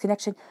spirit guides,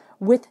 connection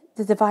with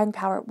the divine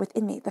power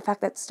within me, the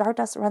fact that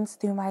stardust runs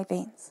through my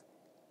veins,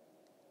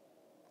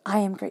 I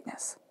am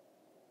greatness.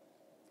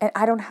 And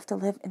I don't have to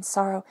live in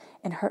sorrow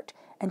and hurt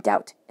and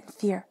doubt and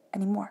fear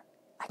anymore.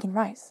 I can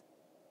rise.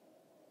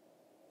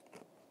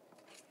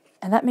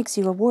 And that makes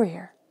you a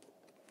warrior.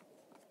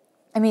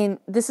 I mean,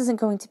 this isn't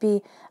going to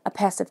be a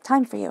passive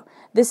time for you.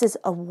 This is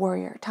a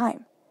warrior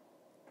time.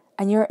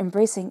 And you're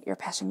embracing your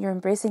passion. You're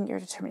embracing your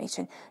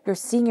determination. You're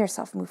seeing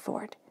yourself move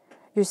forward.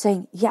 You're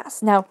saying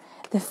yes. Now,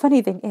 the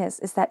funny thing is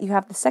that you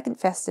have the second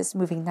fastest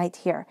moving night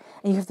here,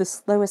 and you have the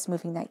slowest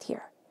moving night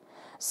here.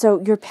 So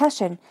your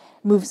passion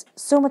moves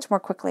so much more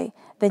quickly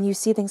than you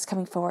see things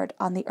coming forward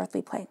on the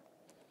earthly plane.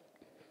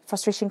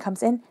 Frustration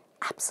comes in?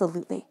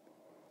 Absolutely.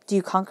 Do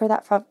you conquer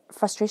that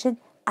frustration?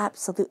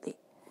 Absolutely.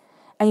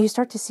 And you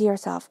start to see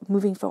yourself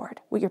moving forward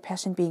with your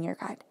passion being your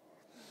guide.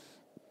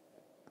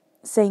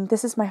 Saying,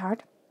 this is my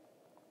heart.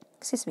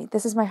 This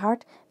is my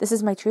heart. This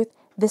is my truth.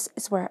 This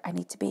is where I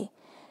need to be.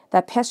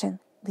 That passion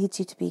leads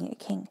you to being a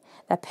king.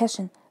 That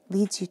passion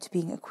leads you to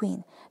being a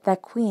queen.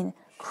 That queen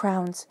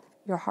crowns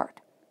your heart.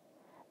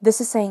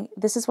 This is saying,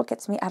 this is what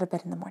gets me out of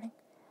bed in the morning.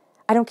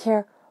 I don't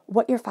care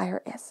what your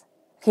fire is.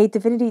 Okay,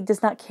 divinity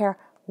does not care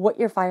what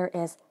your fire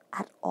is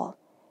at all.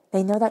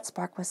 They know that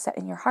spark was set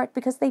in your heart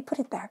because they put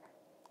it there.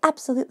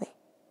 Absolutely.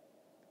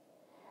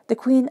 The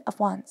Queen of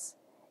Wands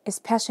is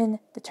passion,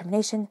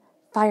 determination,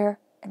 fire,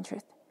 and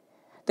truth.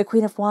 The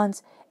Queen of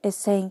Wands is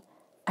saying,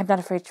 I'm not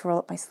afraid to roll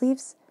up my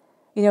sleeves.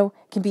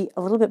 Can be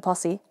a little bit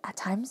bossy at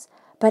times,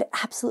 but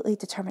absolutely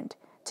determined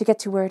to get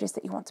to where it is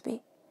that you want to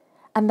be.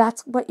 And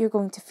that's what you're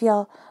going to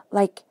feel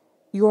like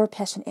your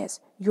passion is,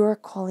 your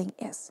calling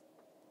is.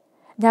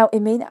 Now,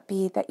 it may not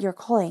be that your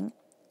calling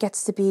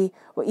gets to be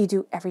what you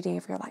do every day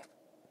of your life,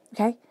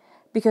 okay?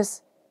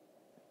 Because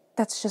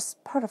that's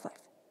just part of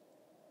life.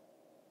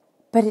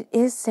 But it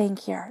is saying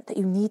here that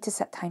you need to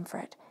set time for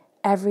it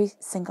every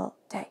single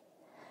day.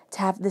 To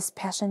have this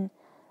passion,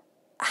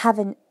 have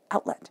an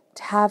outlet,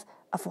 to have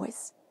a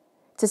voice.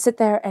 To sit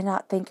there and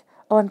not think,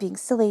 oh, I'm being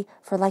silly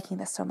for liking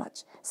this so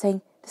much.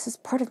 Saying, this is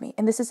part of me,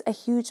 and this is a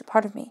huge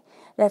part of me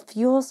that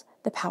fuels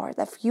the power,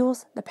 that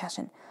fuels the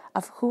passion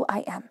of who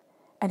I am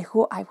and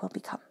who I will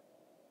become.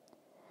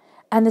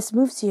 And this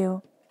moves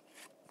you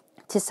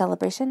to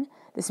celebration.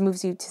 This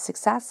moves you to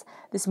success.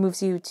 This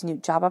moves you to new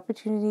job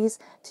opportunities,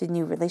 to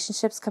new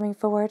relationships coming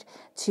forward,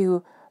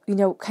 to,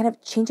 kind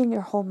of changing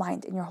your whole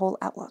mind and your whole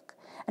outlook.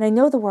 And I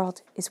know the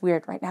world is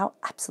weird right now,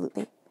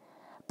 absolutely.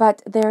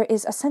 But there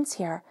is a sense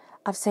here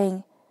of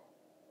seeing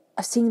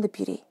the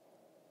beauty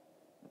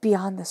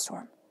beyond the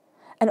storm.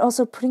 And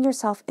also putting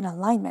yourself in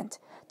alignment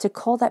to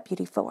call that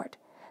beauty forward,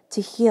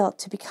 to heal,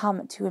 to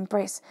become, to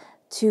embrace,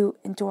 to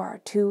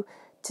endure, to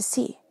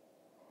see.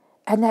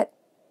 And that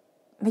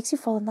makes you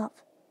fall in love.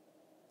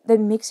 That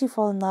makes you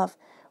fall in love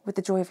with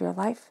the joy of your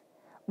life,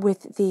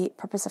 with the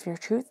purpose of your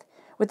truth,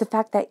 with the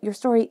fact that your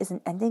story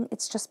isn't ending,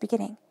 it's just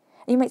beginning.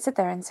 And you might sit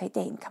there and say,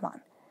 Dane, come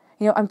on.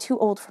 I'm too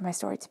old for my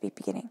story to be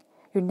beginning.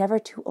 You're never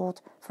too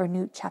old for a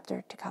new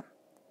chapter to come.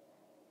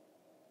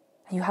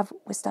 And you have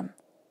wisdom.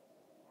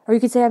 Or you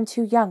could say, I'm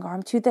too young, or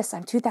I'm too this,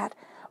 I'm too that.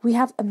 We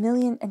have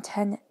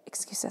 1,010,000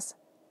 excuses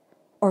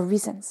or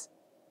reasons.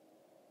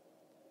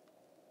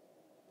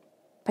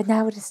 But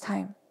now it is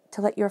time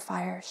to let your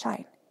fire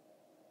shine.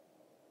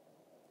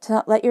 To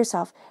not let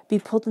yourself be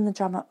pulled in the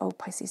drama. Oh,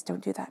 Pisces,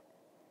 don't do that.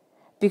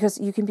 Because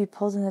you can be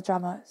pulled in the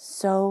drama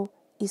so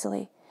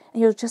easily,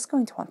 and you're just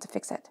going to want to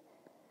fix it.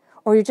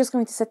 Or you're just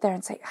going to sit there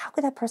and say, how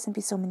could that person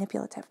be so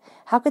manipulative?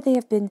 How could they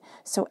have been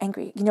so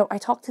angry? I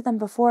talked to them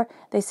before,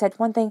 they said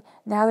one thing,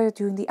 now they're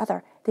doing the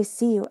other. They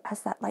see you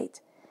as that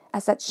light,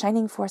 as that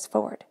shining force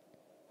forward.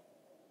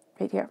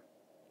 Right here.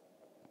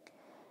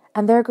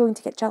 And they're going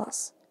to get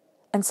jealous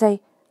and say,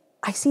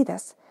 I see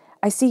this.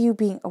 I see you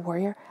being a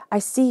warrior. I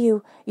see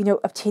you,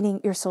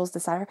 obtaining your soul's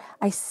desire.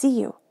 I see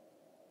you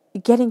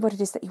getting what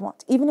it is that you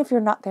want. Even if you're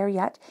not there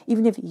yet,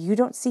 even if you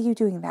don't see you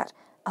doing that,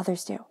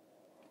 others do.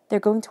 They're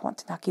going to want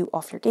to knock you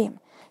off your game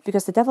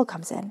because the devil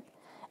comes in,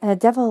 and the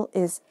devil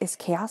is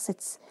chaos.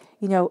 It's,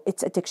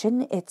 it's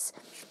addiction.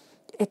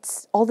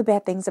 It's all the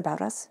bad things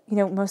about us,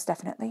 most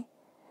definitely.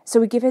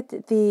 So we give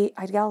it the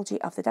ideology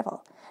of the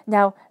devil.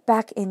 Now,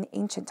 back in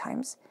ancient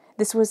times,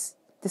 this was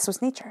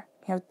nature.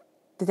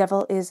 The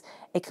devil is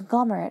a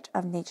conglomerate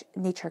of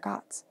nature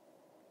gods.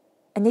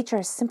 And nature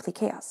is simply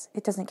chaos.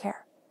 It doesn't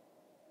care.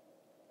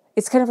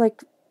 It's kind of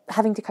like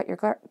having to cut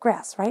your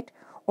grass, right?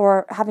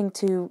 Or having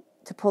to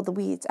pull the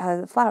weeds out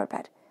of the flower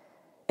bed.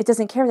 It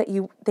doesn't care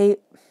that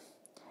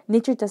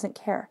nature doesn't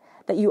care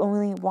that you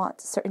only want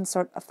certain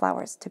sort of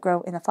flowers to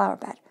grow in a flower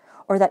bed,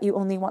 or that you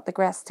only want the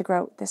grass to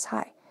grow this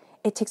high.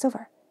 It takes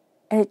over,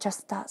 and it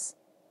just does.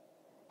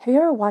 Have you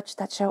ever watched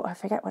that show? I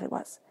forget what it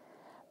was,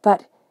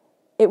 but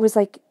it was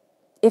like,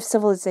 if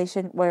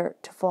civilization were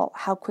to fall,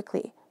 how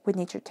quickly would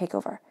nature take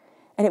over?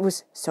 And it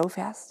was so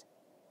fast.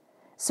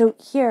 So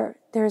here,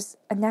 there's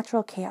a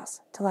natural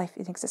chaos to life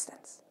in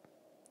existence.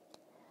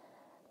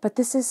 But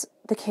this is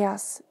the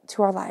chaos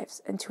to our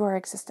lives and to our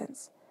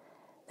existence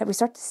that we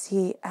start to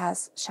see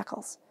as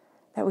shackles,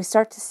 that we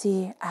start to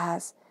see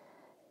as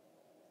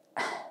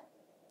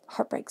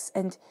heartbreaks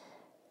and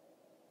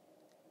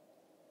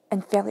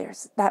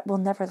failures that will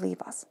never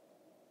leave us,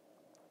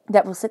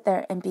 that will sit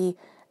there and be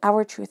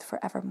our truth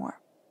forevermore.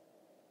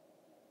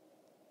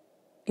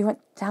 You went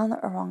down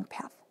a wrong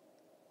path.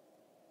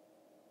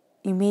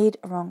 You made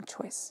a wrong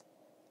choice.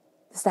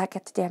 Does that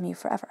get to damn you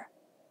forever?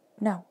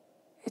 No,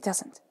 it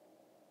doesn't.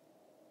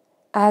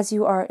 As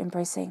you are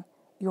embracing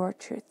your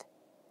truth,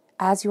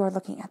 as you are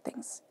looking at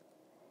things,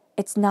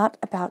 it's not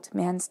about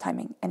man's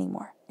timing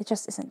anymore. It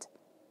just isn't.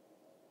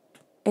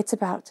 It's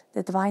about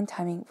the divine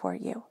timing for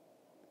you.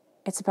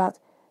 It's about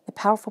the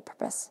powerful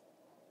purpose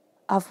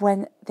of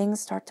when things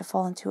start to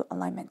fall into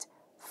alignment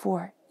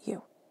for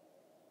you.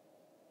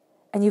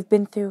 And you've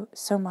been through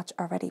so much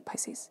already,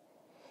 Pisces.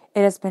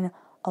 It has been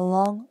a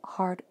long,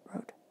 hard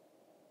road.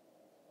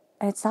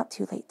 And it's not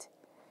too late.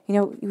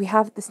 We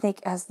have the snake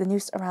as the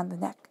noose around the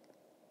neck.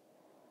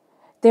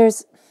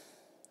 There's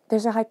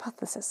a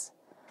hypothesis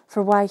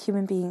for why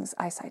human beings'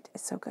 eyesight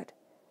is so good.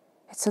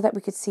 It's so that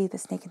we could see the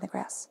snake in the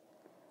grass.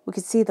 We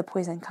could see the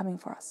poison coming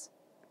for us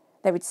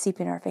that would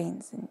seep in our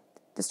veins and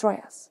destroy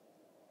us.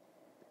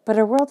 But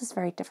our world is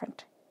very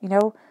different. We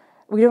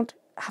don't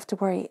have to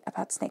worry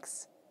about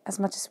snakes as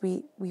much as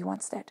we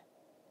once did.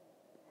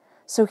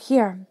 So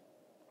here,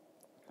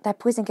 that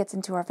poison gets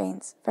into our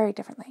veins very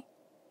differently.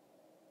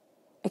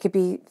 It could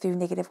be through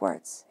negative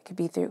words. It could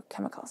be through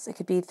chemicals. It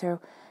could be through,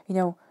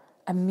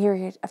 a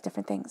myriad of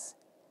different things.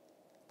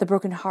 The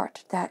broken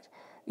heart that,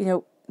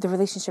 the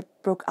relationship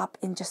broke up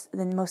in just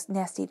the most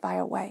nasty,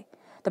 vile way.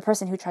 The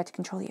person who tried to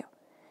control you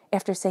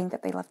after saying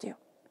that they loved you.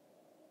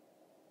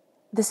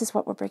 This is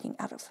what we're breaking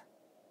out of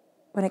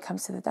when it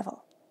comes to the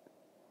devil.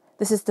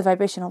 This is the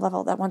vibrational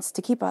level that wants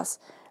to keep us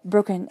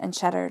broken and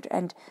shattered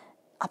and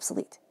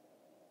obsolete.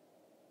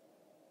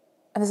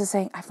 And this is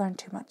saying, I've learned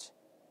too much.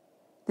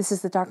 This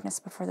is the darkness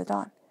before the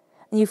dawn.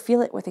 And you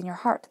feel it within your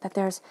heart that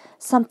there's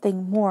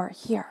something more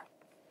here.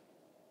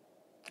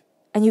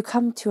 And you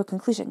come to a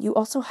conclusion. You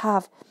also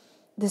have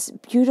this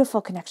beautiful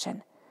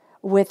connection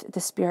with the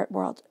spirit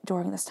world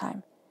during this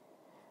time.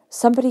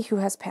 Somebody who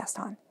has passed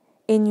on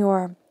in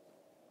your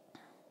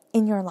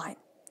line,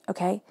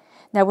 okay?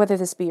 Now, whether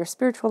this be your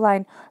spiritual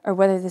line or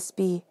whether this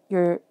be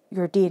your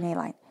DNA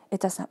line, it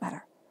does not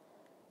matter.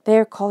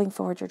 They're calling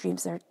forward your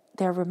dreams.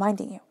 They're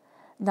reminding you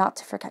not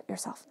to forget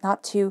yourself,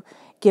 not to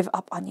give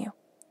up on you.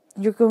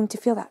 And you're going to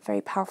feel that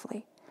very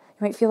powerfully.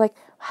 You might feel like,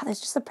 wow, there's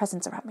just a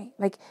presence around me.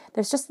 Like,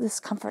 there's just this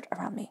comfort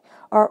around me.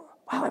 Or,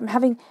 wow, I'm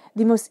having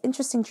the most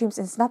interesting dreams.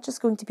 And it's not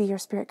just going to be your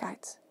spirit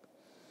guides.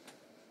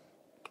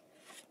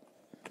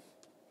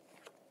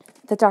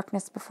 The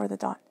darkness before the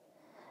dawn.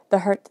 The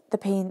hurt, the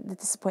pain, the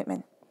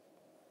disappointment.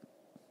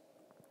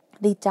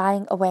 The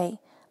dying away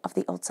of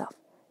the old self.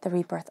 The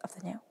rebirth of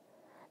the new.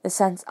 The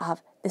sense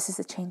of, this is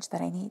the change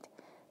that I need.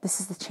 This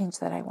is the change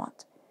that I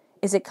want.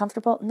 Is it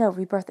comfortable? No,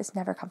 rebirth is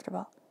never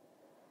comfortable.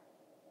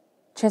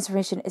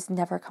 Transformation is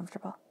never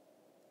comfortable.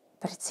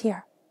 But it's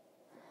here.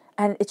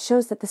 And it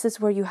shows that this is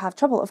where you have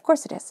trouble. Of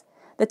course it is.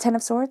 The 10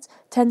 of Swords,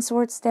 10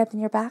 swords stabbed in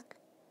your back,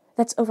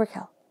 that's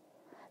overkill.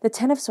 The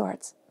 10 of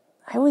Swords,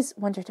 I always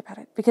wondered about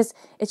it because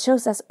it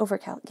shows us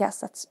overkill. Yes,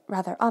 that's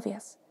rather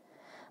obvious.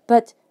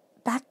 But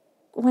back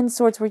when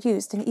swords were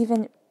used, and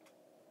even,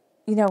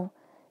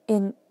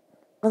 in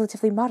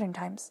relatively modern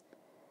times,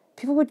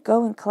 people would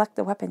go and collect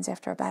the weapons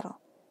after a battle.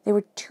 They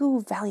were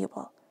too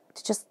valuable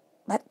to just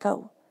let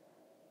go.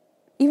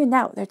 Even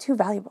now, they're too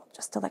valuable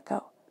just to let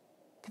go.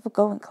 People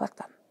go and collect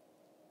them.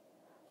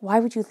 Why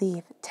would you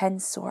leave 10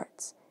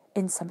 swords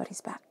in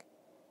somebody's back?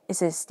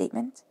 Is it a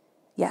statement?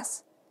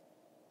 Yes.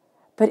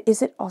 But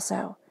is it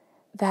also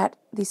that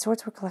these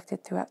swords were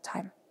collected throughout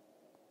time?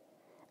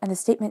 And the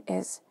statement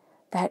is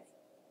that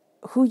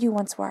who you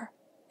once were,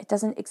 it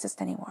doesn't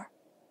exist anymore.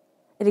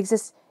 It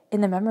exists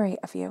in the memory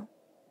of you.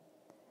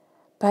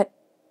 But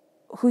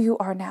who you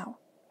are now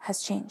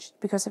has changed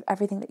because of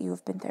everything that you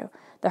have been through.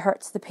 The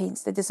hurts, the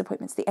pains, the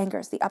disappointments, the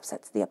angers, the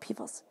upsets, the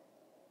upheavals.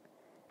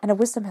 And a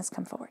wisdom has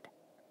come forward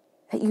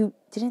that you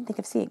didn't think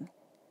of seeing,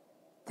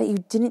 that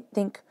you didn't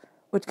think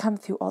would come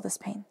through all this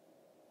pain.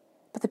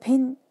 But the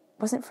pain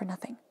wasn't for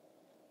nothing.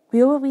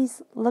 We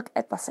always look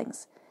at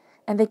blessings,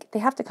 and they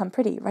have to come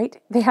pretty, right?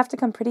 They have to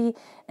come pretty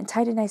and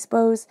tied in nice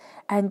bows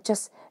and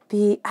just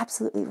be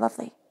absolutely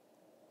lovely.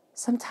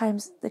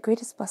 Sometimes the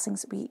greatest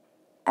blessings we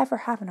ever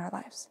have in our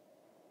lives,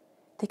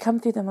 they come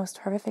through the most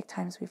horrific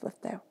times we've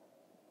lived through.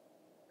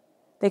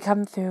 They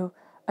come through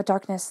a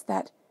darkness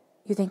that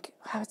you think,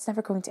 wow, it's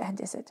never going to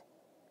end, is it?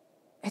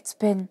 It's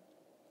been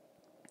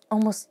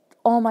almost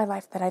all my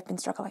life that I've been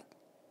struggling.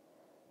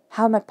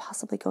 How am I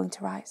possibly going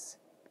to rise?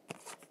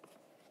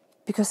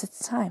 Because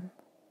it's time,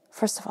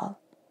 first of all.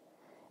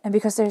 And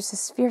because there's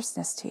this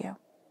fierceness to you.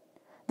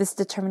 This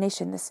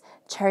determination, this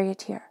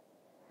charioteer.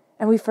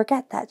 And we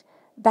forget that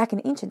back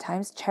in ancient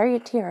times,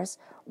 charioteers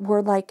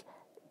were like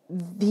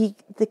the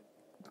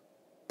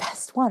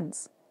best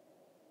ones.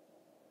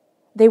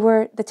 They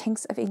were the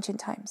tanks of ancient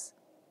times.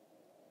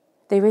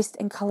 They raced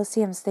in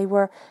colosseums. They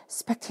were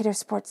spectator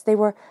sports. They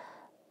were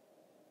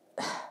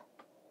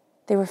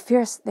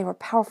fierce. They were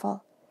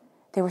powerful.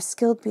 They were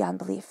skilled beyond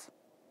belief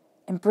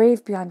and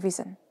brave beyond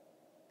reason.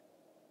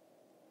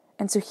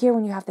 And so here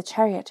when you have the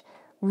chariot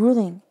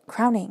ruling,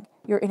 crowning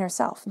your inner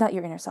self, not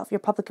your inner self, your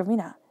public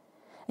arena,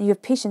 and you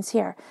have patience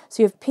here.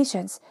 So you have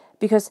patience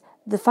because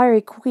the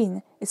fiery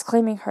queen is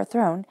claiming her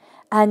throne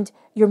and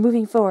you're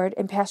moving forward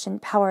in passion,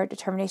 power,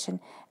 determination,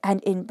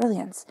 and in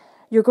brilliance.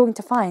 You're going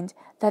to find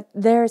that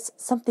there's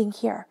something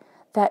here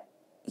that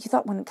you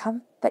thought wouldn't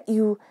come, that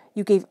you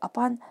gave up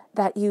on,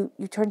 that you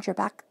turned your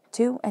back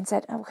to and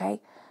said, okay,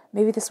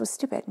 maybe this was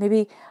stupid.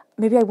 Maybe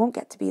I won't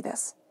get to be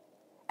this.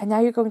 And now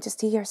you're going to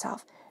see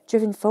yourself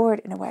driven forward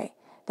in a way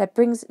that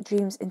brings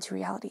dreams into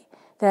reality,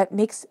 that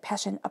makes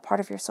passion a part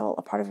of your soul,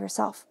 a part of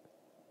yourself,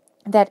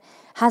 that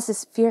has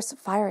this fierce,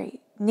 fiery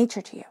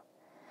nature to you.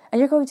 And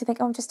you're going to think,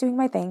 oh, I'm just doing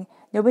my thing.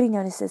 Nobody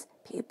notices.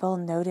 People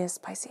notice,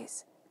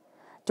 Pisces.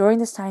 During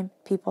this time,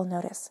 people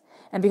notice.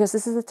 And because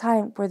this is the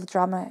time where the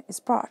drama is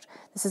brought,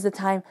 this is the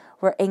time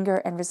where anger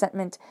and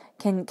resentment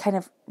can kind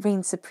of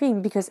reign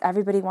supreme because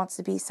everybody wants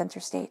to be center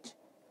stage.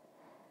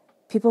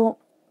 People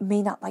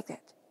may not like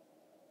it,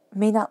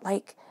 may not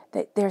like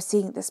that they're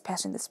seeing this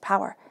passion, this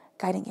power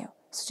guiding you.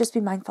 So just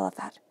be mindful of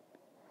that.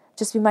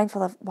 Just be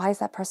mindful of why is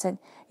that person,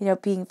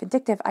 being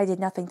vindictive? I did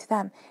nothing to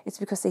them. It's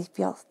because they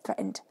feel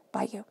threatened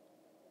by you.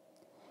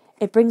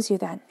 It brings you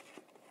then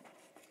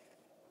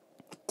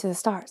to the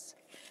stars.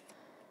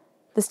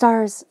 The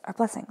stars are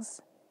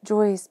blessings,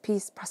 joys,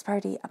 peace,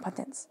 prosperity,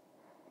 abundance.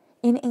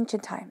 In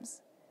ancient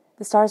times,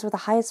 the stars were the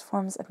highest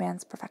forms of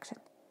man's perfection.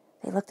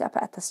 They looked up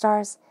at the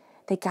stars.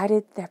 They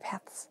guided their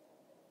paths.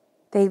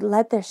 They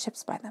led their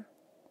ships by them,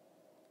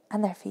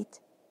 and their feet,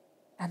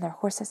 and their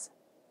horses.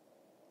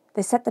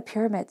 They set the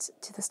pyramids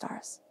to the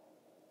stars.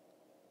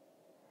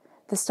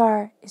 The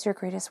star is your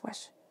greatest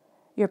wish,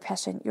 your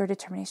passion, your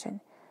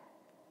determination.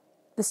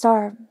 The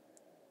star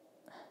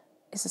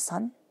is the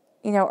sun.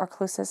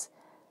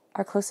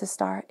 Our closest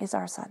star is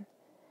our sun.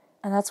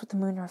 And that's what the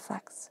moon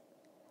reflects.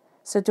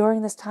 So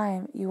during this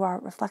time, you are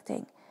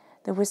reflecting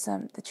the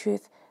wisdom, the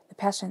truth, the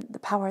passion, the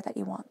power that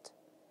you want,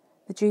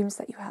 the dreams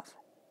that you have.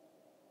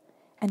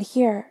 And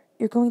here,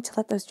 you're going to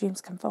let those dreams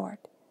come forward.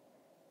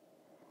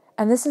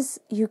 And this is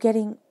you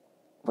getting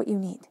what you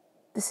need.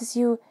 This is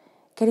you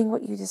getting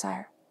what you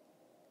desire.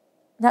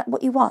 Not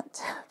what you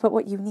want, but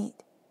what you need.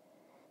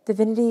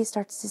 Divinity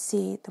starts to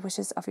see the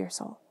wishes of your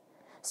soul,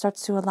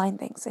 starts to align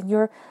things, and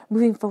you're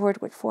moving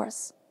forward with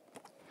force.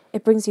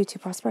 It brings you to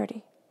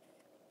prosperity.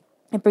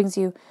 It brings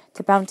you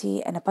to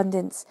bounty and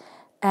abundance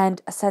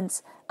and a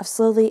sense of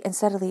slowly and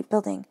steadily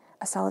building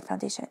a solid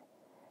foundation.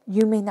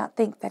 You may not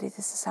think that it is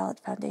a solid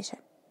foundation.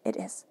 It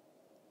is.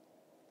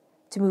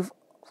 To move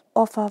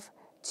off of,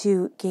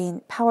 to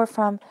gain power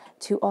from,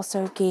 to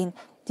also gain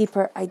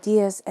deeper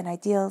ideas and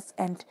ideals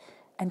and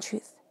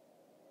truth.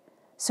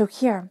 So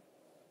here,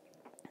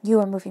 you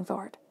are moving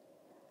forward.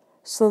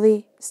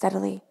 Slowly,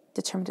 steadily,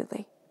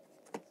 determinedly.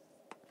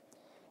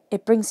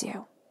 It brings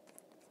you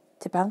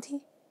to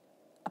bounty,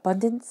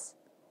 abundance.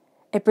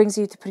 It brings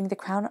you to putting the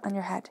crown on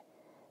your head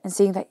and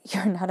seeing that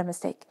you're not a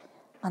mistake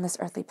on this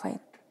earthly plane,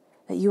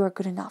 that you are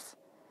good enough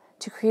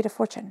to create a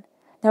fortune.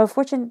 Now, a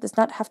fortune does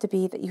not have to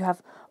be that you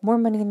have more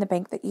money in the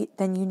bank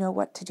than you know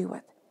what to do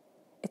with.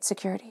 It's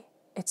security,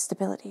 it's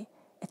stability,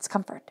 it's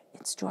comfort,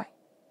 it's joy.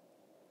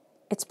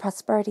 It's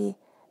prosperity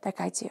that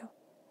guides you,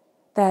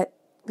 that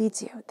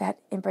leads you, that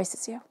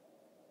embraces you.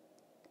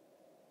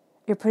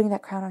 You're putting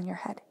that crown on your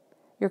head.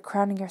 You're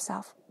crowning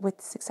yourself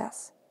with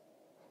success.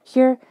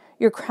 Here,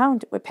 you're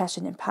crowned with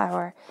passion and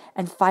power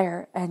and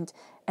fire and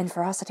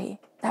ferocity.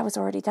 That was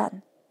already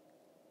done.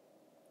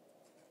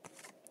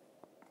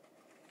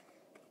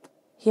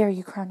 Here,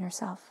 you crown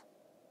yourself.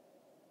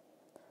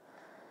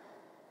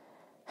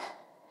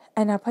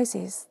 And now,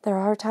 Pisces, there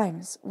are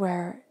times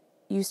where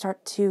you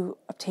start to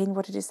obtain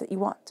what it is that you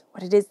want,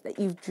 what it is that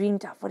you've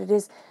dreamed of, what it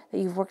is that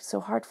you've worked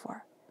so hard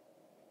for.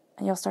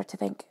 And you'll start to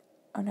think,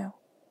 oh no,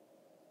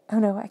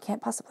 I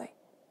can't possibly.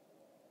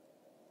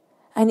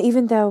 And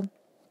even though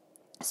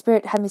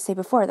Spirit had me say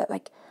before that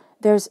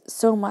there's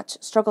so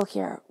much struggle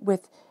here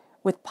with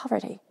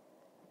poverty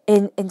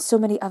in so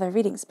many other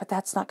readings, but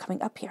that's not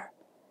coming up here.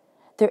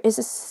 There is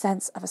a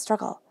sense of a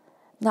struggle,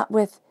 not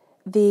with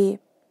feeling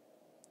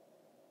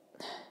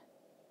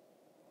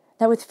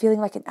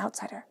like an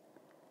outsider.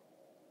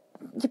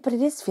 Yeah, but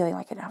it is feeling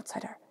like an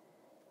outsider.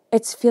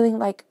 It's feeling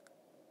like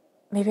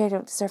maybe I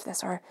don't deserve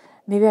this, or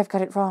maybe I've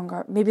got it wrong,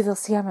 or maybe they'll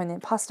see I'm an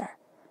imposter.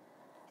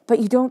 But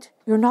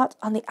you're not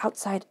on the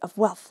outside of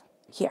wealth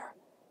here.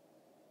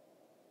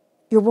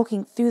 You're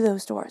walking through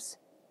those doors.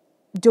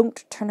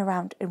 Don't turn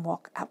around and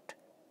walk out.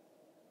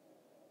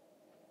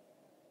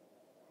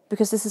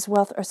 Because this is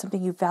wealth or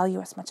something you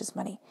value as much as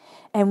money.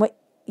 And what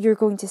you're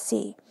going to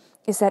see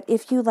is that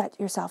if you let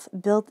yourself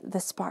build the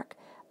spark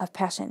of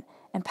passion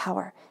and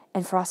power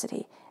and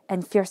ferocity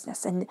and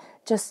fierceness and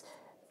just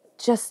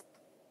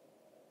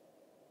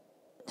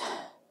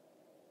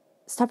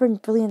stubborn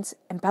brilliance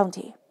and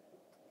bounty.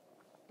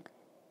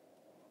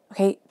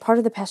 Okay, part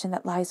of the passion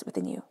that lies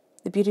within you,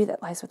 the beauty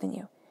that lies within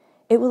you,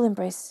 it will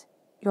embrace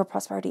your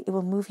prosperity. It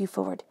will move you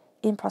forward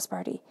in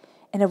prosperity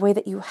in a way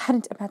that you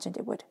hadn't imagined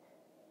it would.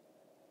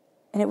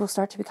 And it will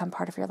start to become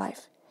part of your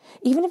life.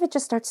 Even if it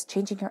just starts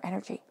changing your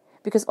energy,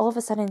 because all of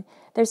a sudden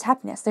there's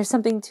happiness, there's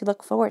something to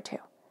look forward to.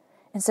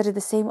 Instead of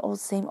the same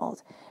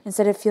old,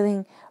 instead of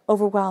feeling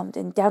overwhelmed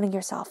and doubting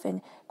yourself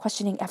and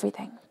questioning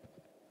everything.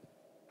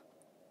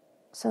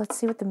 So let's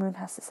see what the moon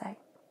has to say.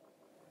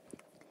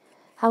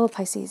 How will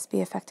Pisces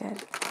be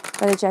affected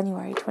by the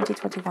January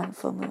 2021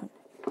 full moon?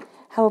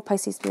 How will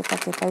Pisces be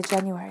affected by the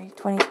January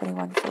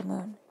 2021 full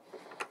moon?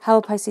 How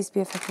will Pisces be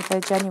affected by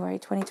the January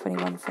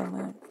 2021 full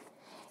moon?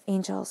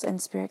 Angels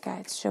and spirit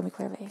guides, show me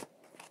clearly.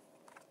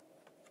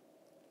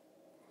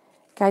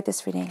 Guide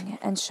this reading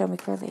and show me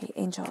clearly,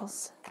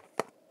 angels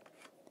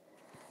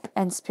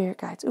and spirit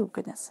guides. Oh,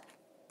 goodness.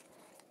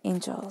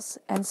 Angels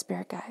and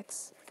spirit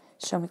guides,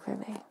 show me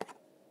clearly.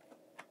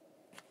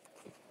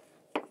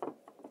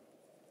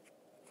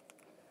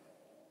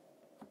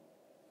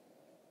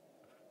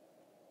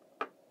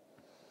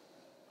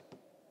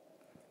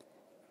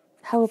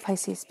 How will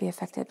Pisces be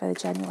affected by the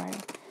January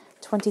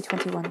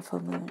 2021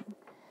 full moon?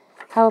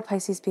 How will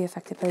Pisces be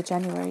affected by the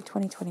January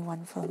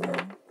 2021 full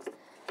moon?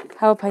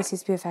 How will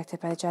Pisces be affected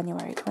by the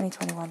January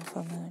 2021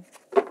 full moon?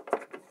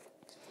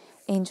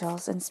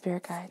 Angels and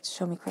spirit guides,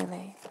 show me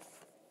clearly.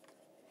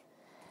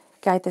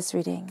 Guide this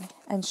reading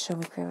and show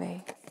me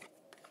clearly.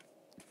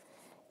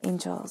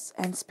 Angels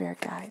and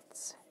spirit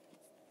guides.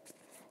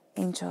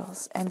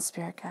 Angels and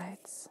spirit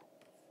guides.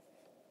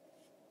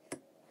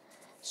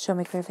 Show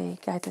me clearly.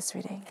 Guide this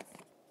reading.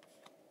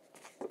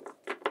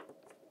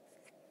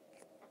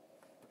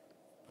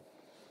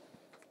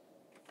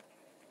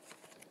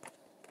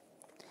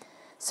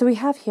 So we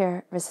have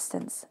here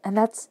resistance, and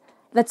that's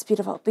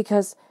beautiful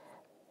because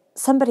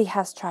somebody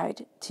has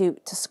tried to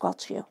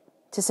squelch you,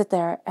 to sit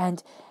there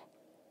and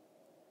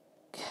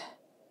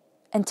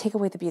take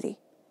away the beauty.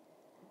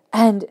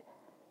 And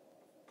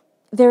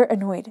they're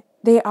annoyed.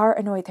 They are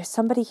annoyed. There's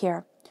somebody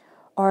here,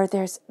 or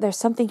there's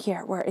something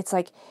here where it's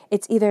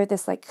either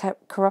this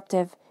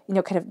corruptive,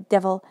 kind of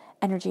devil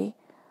energy,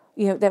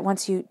 that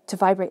wants you to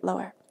vibrate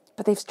lower.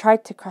 But they've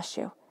tried to crush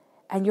you,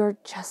 and you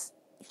just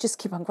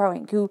keep on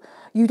growing.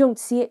 You don't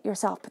see it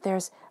yourself, but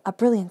there's a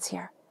brilliance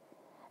here.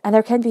 And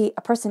there can be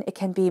a person, it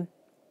can be,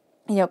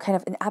 kind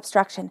of an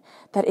abstraction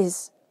that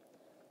is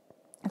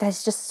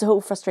just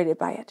so frustrated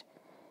by it.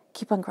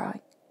 Keep on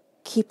growing.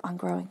 Keep on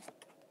growing.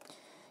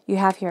 You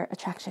have here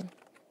attraction,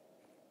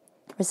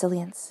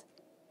 resilience,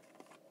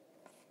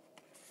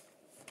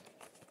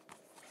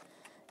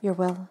 your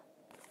will.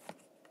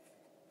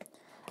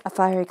 A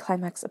fiery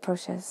climax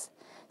approaches.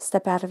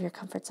 Step out of your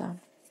comfort zone.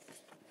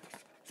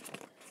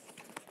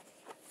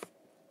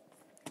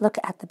 Look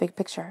at the big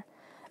picture.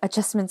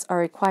 Adjustments are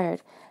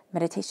required.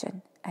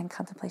 Meditation and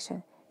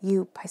contemplation.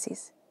 You,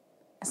 Pisces,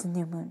 as a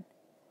new moon,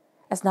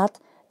 as not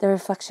the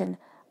reflection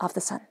of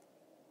the sun,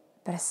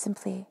 but as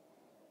simply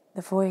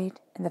the void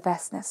and the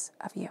vastness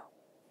of you.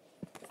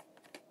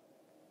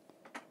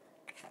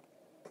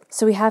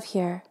 So we have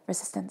here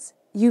resistance.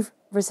 You've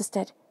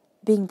resisted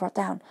being brought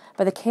down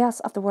by the chaos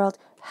of the world.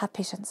 Have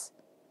patience.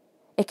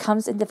 It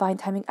comes in divine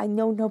timing. I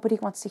know nobody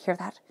wants to hear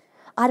that.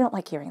 I don't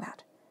like hearing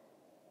that.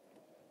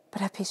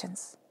 But have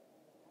patience,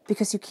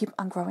 because you keep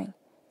on growing.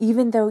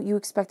 Even though you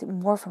expect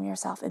more from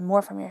yourself and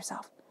more from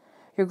yourself,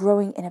 you're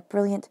growing in a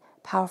brilliant,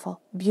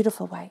 powerful,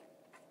 beautiful way.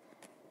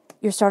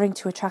 You're starting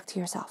to attract to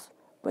yourself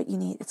what you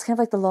need. It's kind of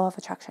like the law of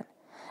attraction.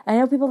 And I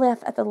know people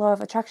laugh at the law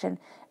of attraction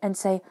and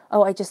say,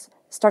 oh, I just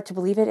start to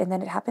believe it and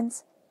then it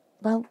happens.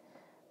 Well,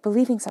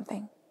 believing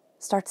something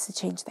starts to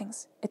change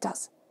things. It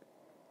does.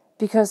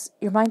 Because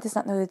your mind does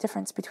not know the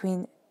difference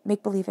between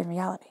make-believe and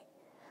reality,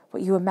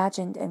 what you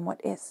imagined and what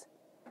is.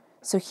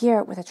 So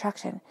here with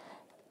attraction,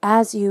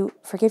 as you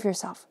forgive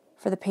yourself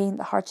for the pain,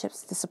 the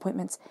hardships,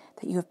 disappointments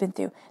that you have been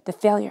through, the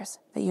failures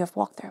that you have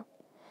walked through,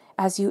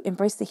 as you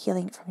embrace the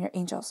healing from your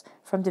angels,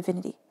 from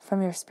divinity,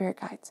 from your spirit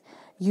guides,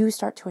 you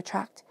start to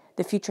attract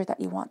the future that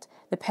you want,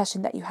 the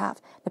passion that you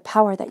have, the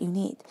power that you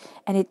need.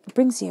 And it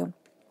brings you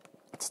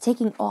to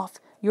taking off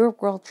your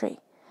world tree.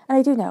 And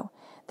I do know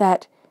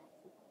that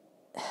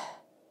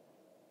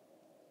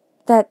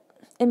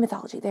in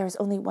mythology there is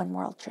only one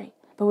world tree.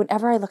 But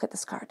whenever I look at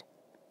this card,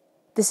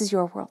 this is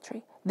your world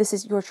tree. This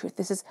is your truth.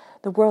 This is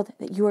the world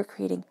that you are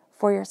creating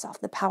for yourself,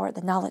 the power,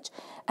 the knowledge.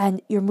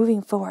 And you're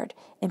moving forward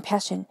in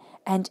passion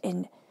and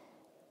in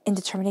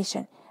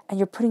determination. And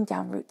you're putting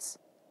down roots.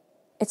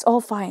 It's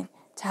all fine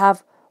to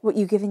have what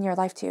you've given your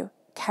life to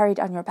carried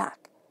on your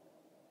back.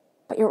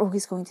 But you're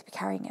always going to be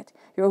carrying it.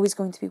 You're always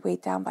going to be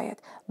weighed down by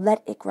it.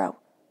 Let it grow.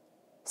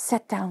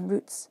 Set down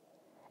roots.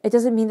 It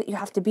doesn't mean that you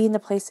have to be in the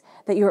place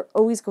that you're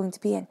always going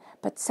to be in,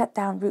 but set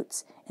down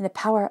roots in the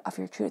power of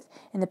your truth,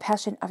 in the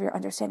passion of your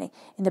understanding,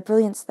 in the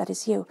brilliance that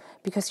is you,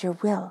 because your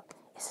will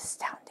is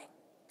astounding.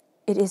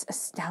 It is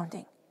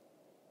astounding.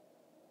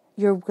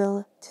 Your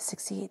will to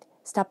succeed.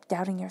 Stop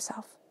doubting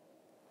yourself.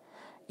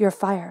 Your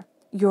fire,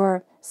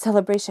 your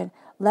celebration,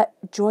 let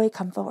joy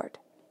come forward.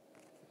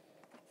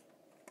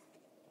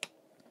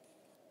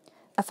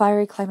 A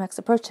fiery climax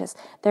approaches.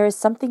 There is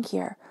something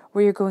here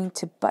where you're going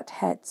to butt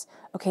heads,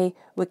 okay,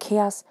 with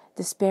chaos,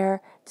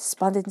 despair,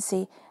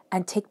 despondency,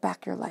 and take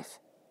back your life.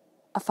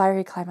 A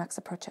fiery climax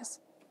approaches.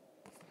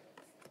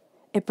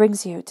 It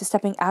brings you to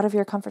stepping out of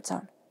your comfort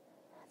zone,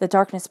 the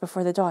darkness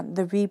before the dawn,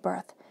 the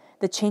rebirth,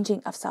 the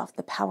changing of self,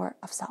 the power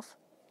of self.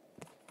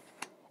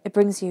 It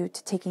brings you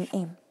to taking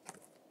aim.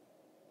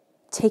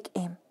 Take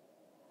aim.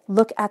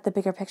 Look at the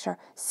bigger picture.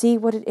 See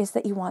what it is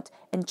that you want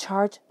and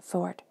charge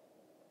forward.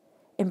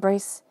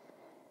 Embrace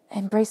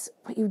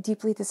what you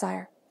deeply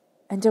desire.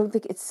 And don't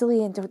think it's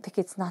silly and don't think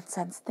it's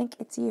nonsense. Think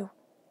it's you.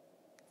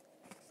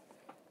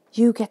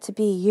 You get to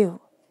be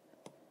you,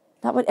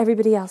 not what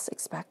everybody else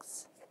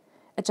expects.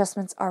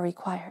 Adjustments are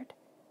required.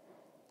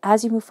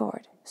 As you move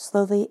forward,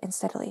 slowly and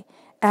steadily,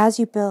 as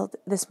you build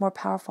this more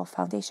powerful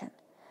foundation,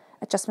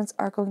 adjustments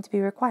are going to be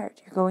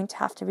required. You're going to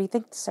have to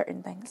rethink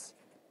certain things.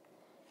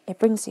 It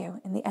brings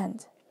you, in the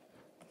end,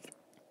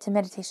 to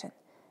meditation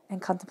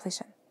and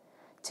contemplation,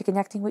 to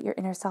connecting with your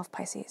inner self,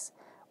 Pisces,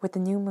 with the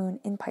new moon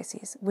in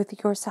Pisces,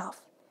 with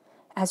yourself,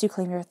 as you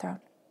claim your throne,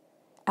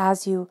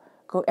 as you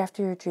go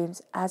after your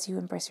dreams, as you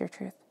embrace your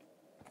truth.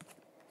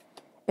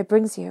 It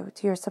brings you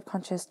to your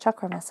subconscious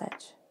chakra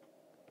message,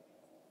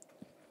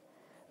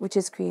 which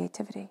is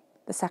creativity,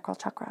 the sacral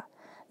chakra.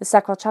 The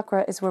sacral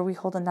chakra is where we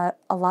hold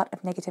a lot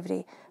of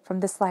negativity from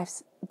this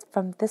life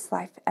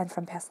and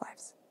from past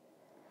lives.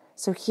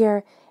 So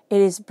here it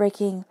is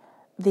breaking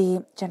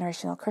the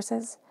generational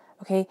curses,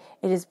 okay?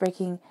 It is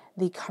breaking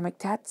the karmic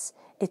debts.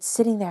 It's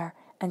sitting there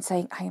and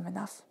saying, I am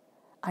enough.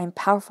 I am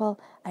powerful.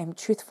 I am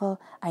truthful.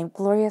 I am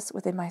glorious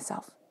within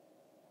myself.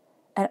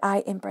 And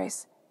I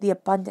embrace the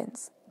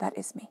abundance that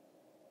is me.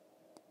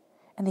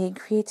 And the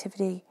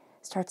creativity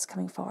starts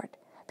coming forward,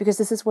 because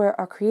this is where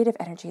our creative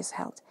energy is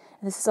held.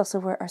 And this is also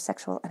where our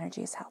sexual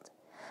energy is held.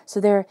 So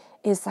there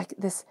is like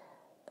this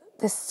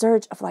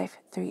surge of life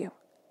through you.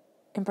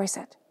 Embrace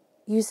it.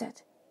 Use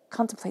it.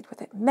 Contemplate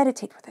with it.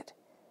 Meditate with it.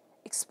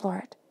 Explore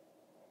it.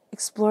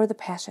 Explore the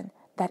passion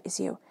that is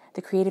you,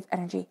 the creative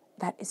energy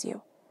that is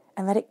you,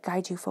 and let it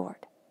guide you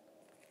forward.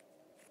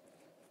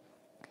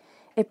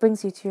 It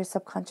brings you to your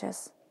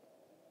subconscious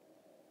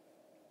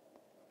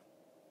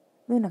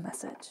Luna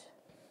message,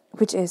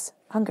 which is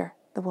hunger,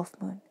 the wolf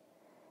moon.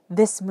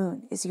 This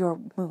moon is your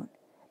moon.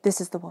 This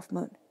is the wolf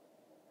moon.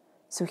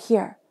 So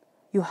here,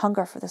 you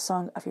hunger for the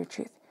song of your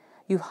truth.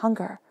 You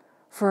hunger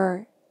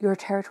for your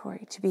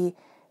territory to be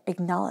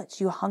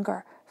acknowledged. You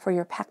hunger for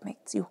your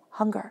packmates. You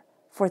hunger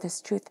for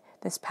this truth,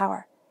 this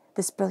power,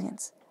 this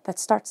brilliance that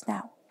starts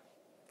now.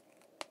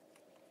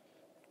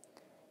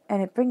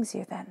 And it brings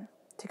you then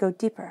to go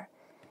deeper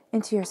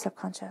into your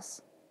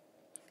subconscious,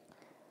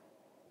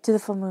 to the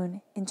full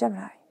moon in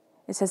Gemini.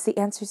 It says the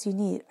answers you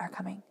need are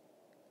coming.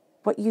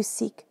 What you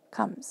seek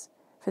comes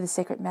for the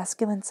sacred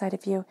masculine side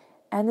of you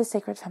and the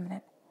sacred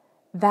feminine.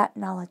 That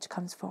knowledge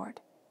comes forward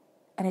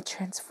and it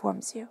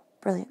transforms you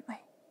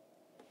brilliantly.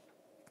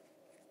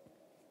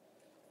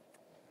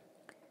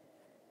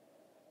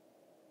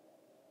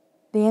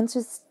 The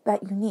answers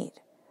that you need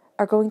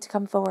are going to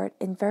come forward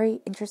in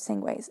very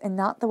interesting ways and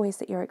not the ways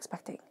that you're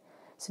expecting.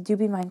 So do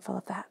be mindful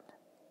of that.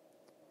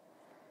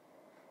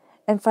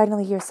 And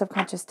finally, your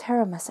subconscious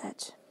tarot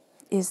message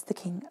is the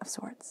King of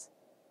Swords.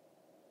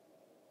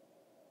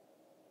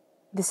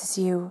 This is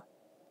you.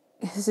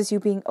 This is you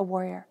being a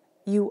warrior.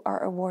 You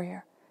are a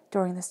warrior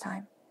during this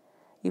time.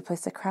 You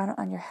place the crown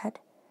on your head.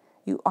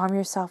 You arm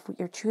yourself with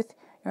your truth,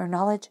 your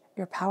knowledge,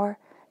 your power,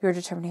 your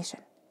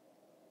determination.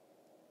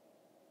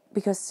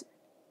 Because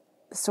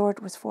the sword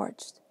was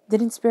forged.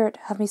 Didn't Spirit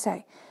have me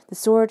say, the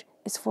sword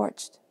is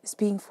forged, is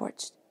being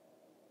forged.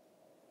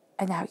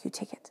 And now you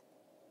take it.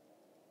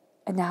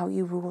 And now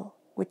you rule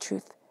with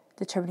truth,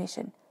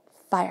 determination,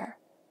 fire,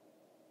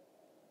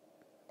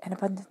 and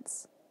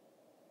abundance.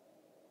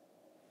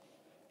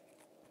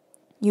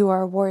 You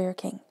are a warrior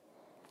king.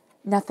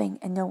 Nothing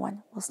and no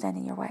one will stand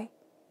in your way.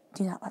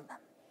 Do not let them.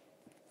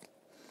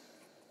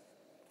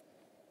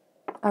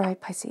 All right,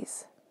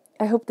 Pisces.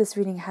 I hope this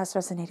reading has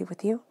resonated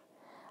with you.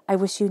 I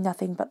wish you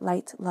nothing but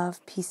light,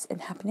 love, peace,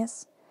 and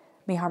happiness.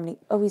 May harmony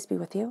always be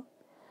with you.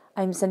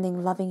 I am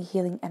sending loving,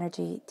 healing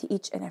energy to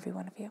each and every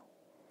one of you.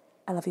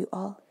 I love you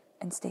all,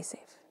 and stay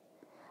safe.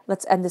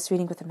 Let's end this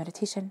reading with a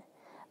meditation,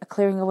 a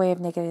clearing away of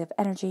negative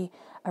energy,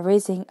 a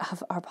raising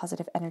of our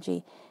positive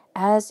energy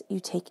as you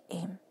take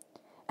aim,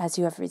 as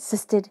you have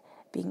resisted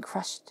being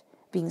crushed,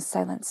 being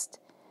silenced,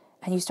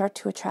 and you start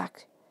to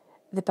attract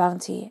the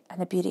bounty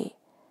and the beauty,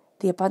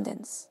 the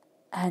abundance,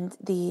 and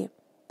the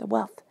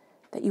wealth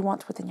that you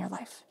want within your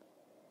life.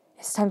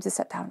 It's time to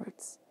set down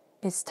roots.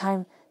 It's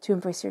time to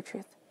embrace your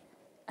truth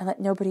and let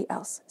nobody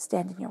else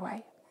stand in your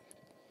way.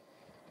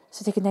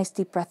 So take a nice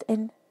deep breath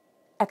in,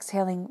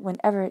 exhaling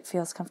whenever it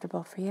feels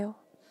comfortable for you.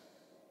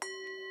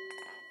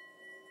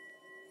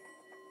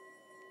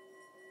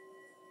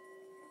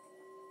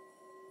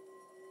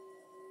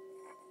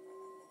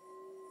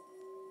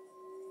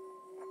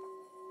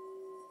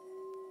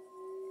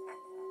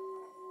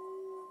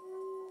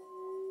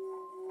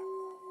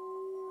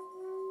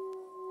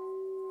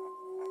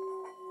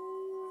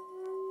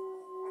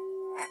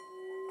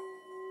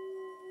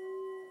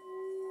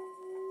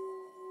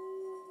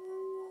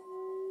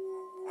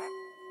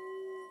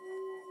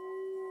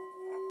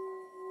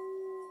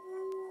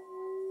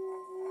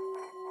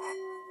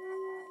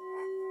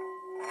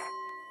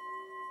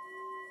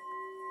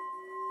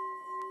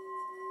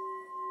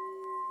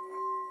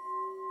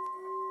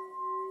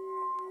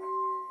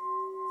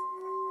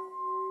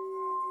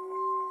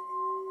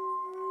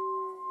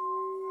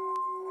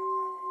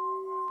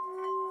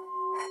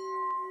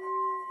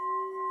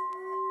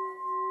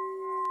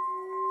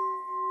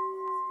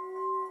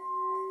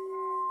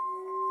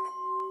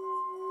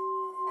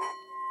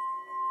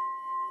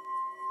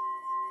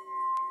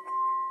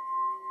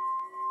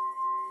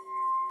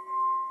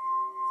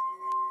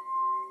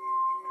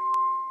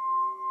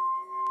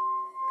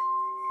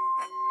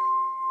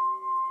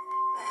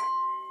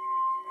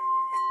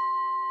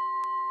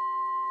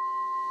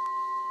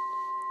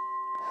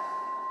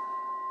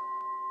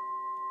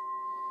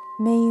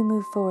 May you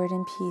move forward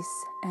in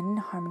peace and in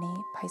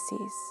harmony,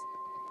 Pisces,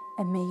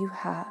 and may you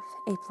have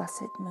a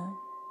blessed moon.